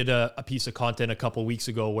feels. I did a piece of content a couple of weeks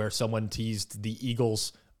ago where someone teased the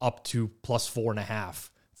Eagles up to plus 4.5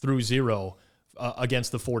 through 0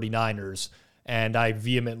 against the 49ers. And I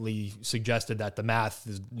vehemently suggested that the math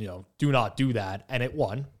is, do not do that. And it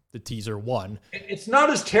won. The teaser won. It's not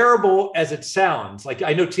as terrible as it sounds.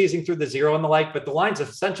 I know teasing through the 0 and the like, but the line's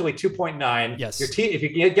essentially 2.9. Yes. If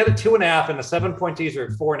you get a 2.5 and a 7-point teaser at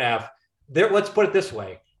 4.5, let's put it this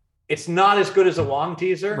way. It's not as good as a long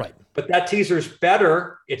teaser, right? But that teaser's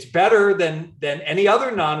better. It's better than any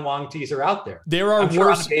other non-long teaser out there. I'm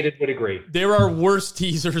sure Unabated would agree. There are worse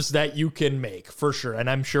teasers that you can make for sure. And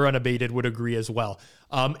I'm sure Unabated would agree as well.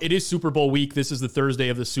 It is Super Bowl week. This is the Thursday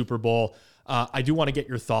of the Super Bowl. I do want to get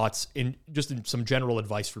your thoughts in some general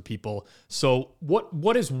advice for people. So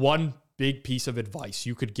what is one big piece of advice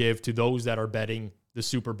you could give to those that are betting the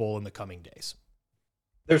Super Bowl in the coming days?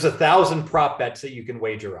 There's 1,000 prop bets that you can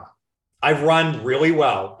wager on. I've run really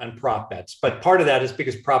well on prop bets, but part of that is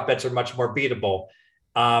because prop bets are much more beatable.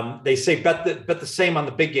 They say bet the same on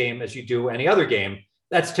the big game as you do any other game.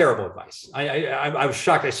 That's terrible advice. I was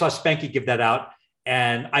shocked. I saw Spanky give that out,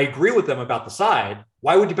 and I agree with them about the side.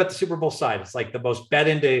 Why would you bet the Super Bowl side? It's like the most bet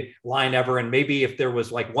into line ever. And maybe if there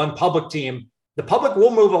was one public team, the public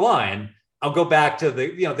will move a line. I'll go back to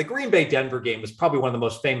the Green Bay Denver game was probably one of the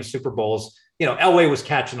most famous Super Bowls. Elway was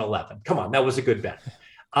catching 11. Come on, that was a good bet.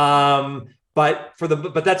 But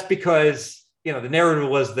that's because the narrative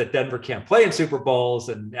was that Denver can't play in Super Bowls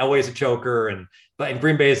and Elway's a choker and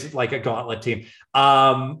Green Bay is like a gauntlet team.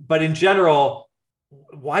 But in general,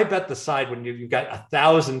 why bet the side when you've got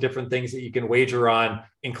 1,000 different things that you can wager on,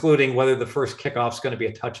 including whether the first kickoff is going to be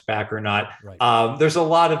a touchback or not? Right. There's a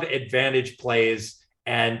lot of advantage plays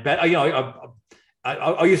and bet.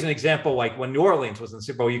 I'll use an example like when New Orleans was in the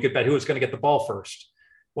Super Bowl, you could bet who was going to get the ball first.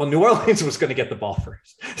 Well, New Orleans was going to get the ball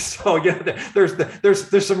first. So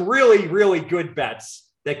there's some really, really good bets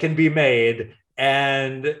that can be made.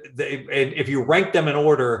 And if you rank them in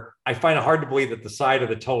order, I find it hard to believe that the side of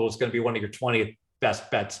the total is going to be one of your 20 best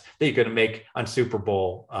bets that you're going to make on Super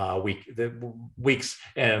Bowl weeks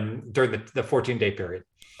during the 14-day period.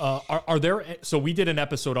 So we did an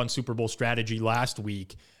episode on Super Bowl strategy last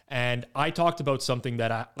week, and I talked about something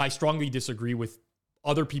that I strongly disagree with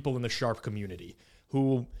other people in the sharp community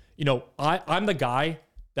who, I'm the guy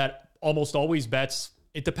that almost always bets.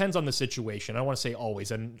 It depends on the situation. I don't want to say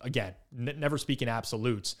always. And again, never speak in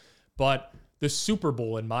absolutes, but the Super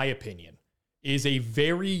Bowl, in my opinion, is a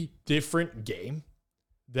very different game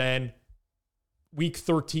than week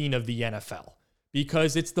 13 of the NFL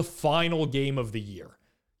because it's the final game of the year.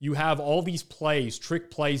 You have all these plays, trick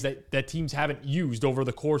plays that teams haven't used over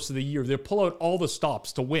the course of the year. They pull out all the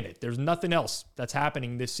stops to win it. There's nothing else that's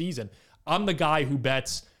happening this season. I'm the guy who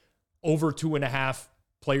bets over 2.5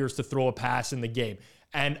 players to throw a pass in the game.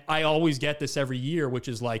 And I always get this every year, which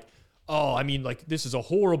is like, this is a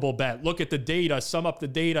horrible bet. Look at the data, sum up the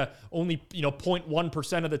data. Only,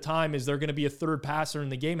 0.1% of the time is there going to be a third passer in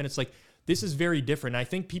the game. And it's like, this is very different. I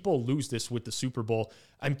think people lose this with the Super Bowl.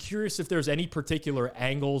 I'm curious if there's any particular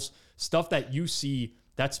angles, stuff that you see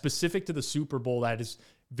that's specific to the Super Bowl that is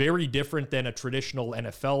very different than a traditional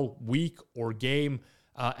NFL week or game.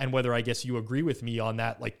 And whether I guess you agree with me on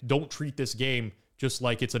that, like don't treat this game just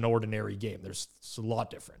like it's an ordinary game. It's a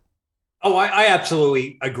lot different. Oh, I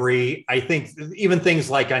absolutely agree. I think even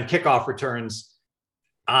things like on kickoff returns,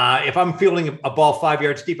 if I'm fielding a ball 5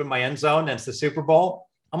 yards deep in my end zone and it's the Super Bowl,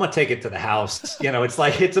 I'm going to take it to the house. It's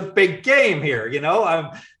like, it's a big game here,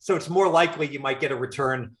 so it's more likely you might get a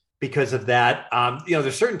return because of that.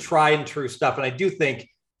 There's certain tried and true stuff. And I do think,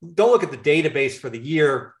 don't look at the database for the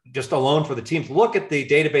year just alone for the teams. Look at the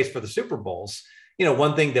database for the Super Bowls.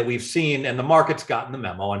 One thing that we've seen, and the market's gotten the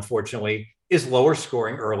memo, unfortunately, is lower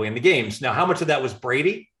scoring early in the games. Now, how much of that was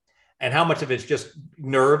Brady and how much of it's just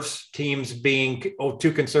nerves, teams being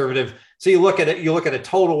too conservative? So you look at a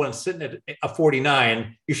total and it's sitting at a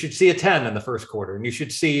 49, you should see a 10 in the first quarter and you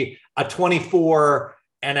should see a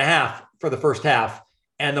 24.5 for the first half.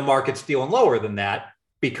 And the market's dealing lower than that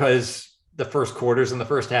because the first quarters and the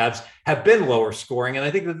first halves have been lower scoring. And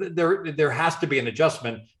I think that there has to be an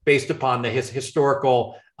adjustment based upon the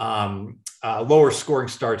historical lower scoring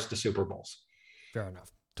starts to Super Bowls. Fair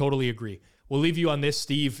enough. Totally agree. We'll leave you on this,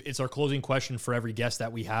 Steve. It's our closing question for every guest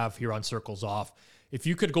that we have here on Circles Off. If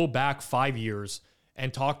you could go back 5 years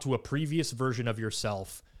and talk to a previous version of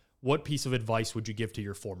yourself, what piece of advice would you give to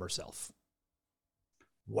your former self?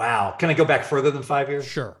 Wow. Can I go back further than 5 years?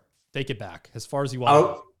 Sure. Take it back as far as you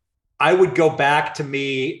want. I would go back to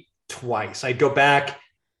me twice. I'd go back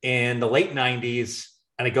in the late 90s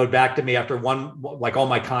and I'd go back to me after like all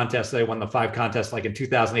my contests. I won the 5 contests like in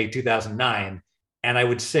 2008, 2009. And I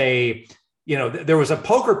would say, there was a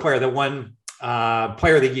poker player that won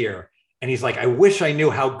Player of the Year. And he's like, I wish I knew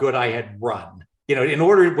how good I had run. In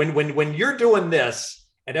order, when you're doing this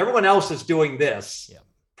and everyone else is doing this, yeah,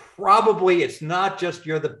 probably it's not just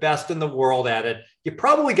you're the best in the world at it. You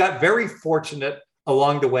probably got very fortunate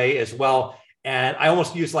along the way as well. And I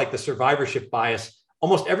almost use like the survivorship bias.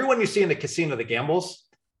 Almost everyone you see in the casino that gambles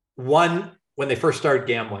won when they first started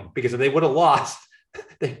gambling, because if they would have lost,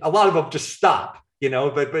 a lot of them just stop,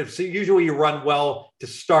 but so usually you run well to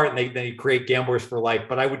start and then you create gamblers for life.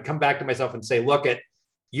 But I would come back to myself and say,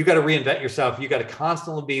 you got to reinvent yourself. You got to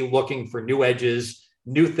constantly be looking for new edges,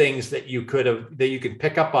 new things that you can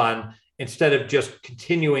pick up on, instead of just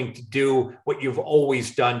continuing to do what you've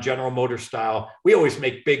always done, General Motors style. We always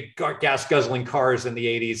make big gas guzzling cars in the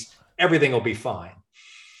 80s. Everything will be fine.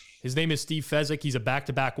 His name is Steve Fezzik. He's a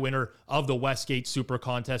back-to-back winner of the Westgate Super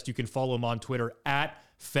Contest. You can follow him on Twitter at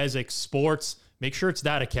Fezzik Sports. Make sure it's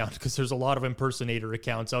that account because there's a lot of impersonator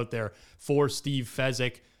accounts out there for Steve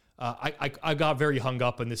Fezzik. I got very hung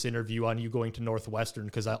up in this interview on you going to Northwestern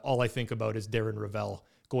because all I think about is Darren Ravel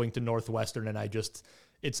going to Northwestern, and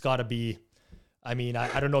it's got to be, I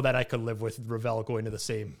don't know that I could live with Ravel going to the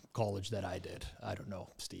same college that I did. I don't know,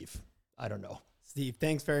 Steve. I don't know. Steve,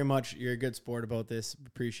 thanks very much. You're a good sport about this.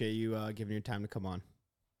 Appreciate you giving your time to come on.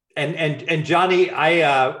 And Johnny,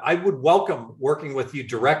 I would welcome working with you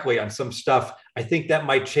directly on some stuff. I think that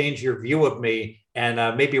might change your view of me,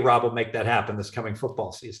 and maybe Rob will make that happen this coming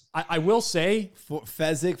football season. I will say,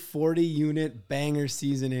 Fezzik 40-unit banger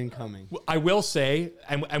season incoming. I will say,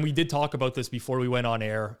 and we did talk about this before we went on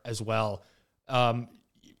air as well, and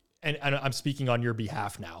I'm speaking on your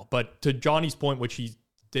behalf now, but to Johnny's point, which he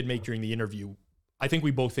did make during the interview, I think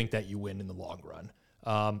we both think that you win in the long run.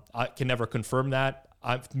 I can never confirm that.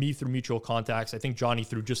 Me through mutual contacts. I think Johnny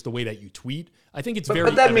through just the way that you tweet. I think it's very.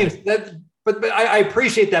 But that means that. But I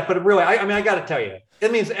appreciate that. But really, I mean, I got to tell you,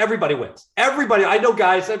 it means everybody wins. Everybody. I know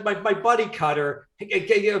guys. My buddy Cutter,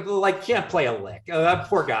 like can't play a lick. That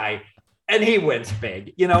poor guy, and he wins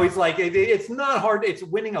big. You know, he's like, it's not hard. It's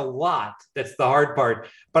winning a lot. That's the hard part.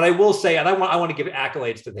 But I will say, and I want to give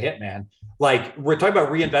accolades to the Hitman. Like we're talking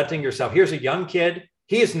about reinventing yourself. Here's a young kid.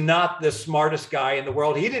 He is not the smartest guy in the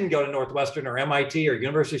world. He didn't go to Northwestern or MIT or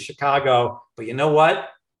University of Chicago, but you know what?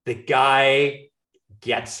 The guy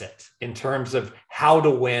gets it in terms of how to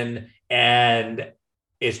win, and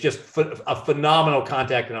is just a phenomenal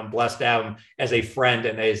contact. And I'm blessed to have him as a friend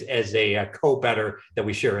and as a co-bettor that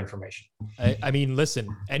we share information. I mean,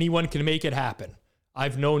 listen, anyone can make it happen.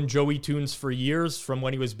 I've known Joey Toons for years from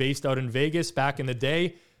when he was based out in Vegas back in the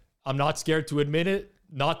day. I'm not scared to admit it.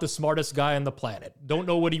 Not the smartest guy on the planet. Don't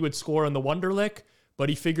know what he would score on the Wonderlic, but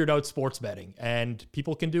he figured out sports betting, and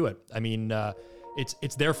people can do it. I mean,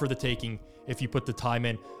 it's there for the taking if you put the time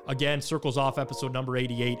in. Again, Circles Off episode number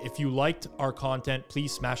 88. If you liked our content,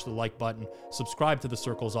 please smash the like button. Subscribe to the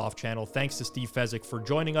Circles Off channel. Thanks to Steve Fezzik for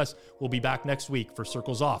joining us. We'll be back next week for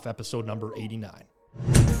Circles Off episode number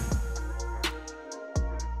 89.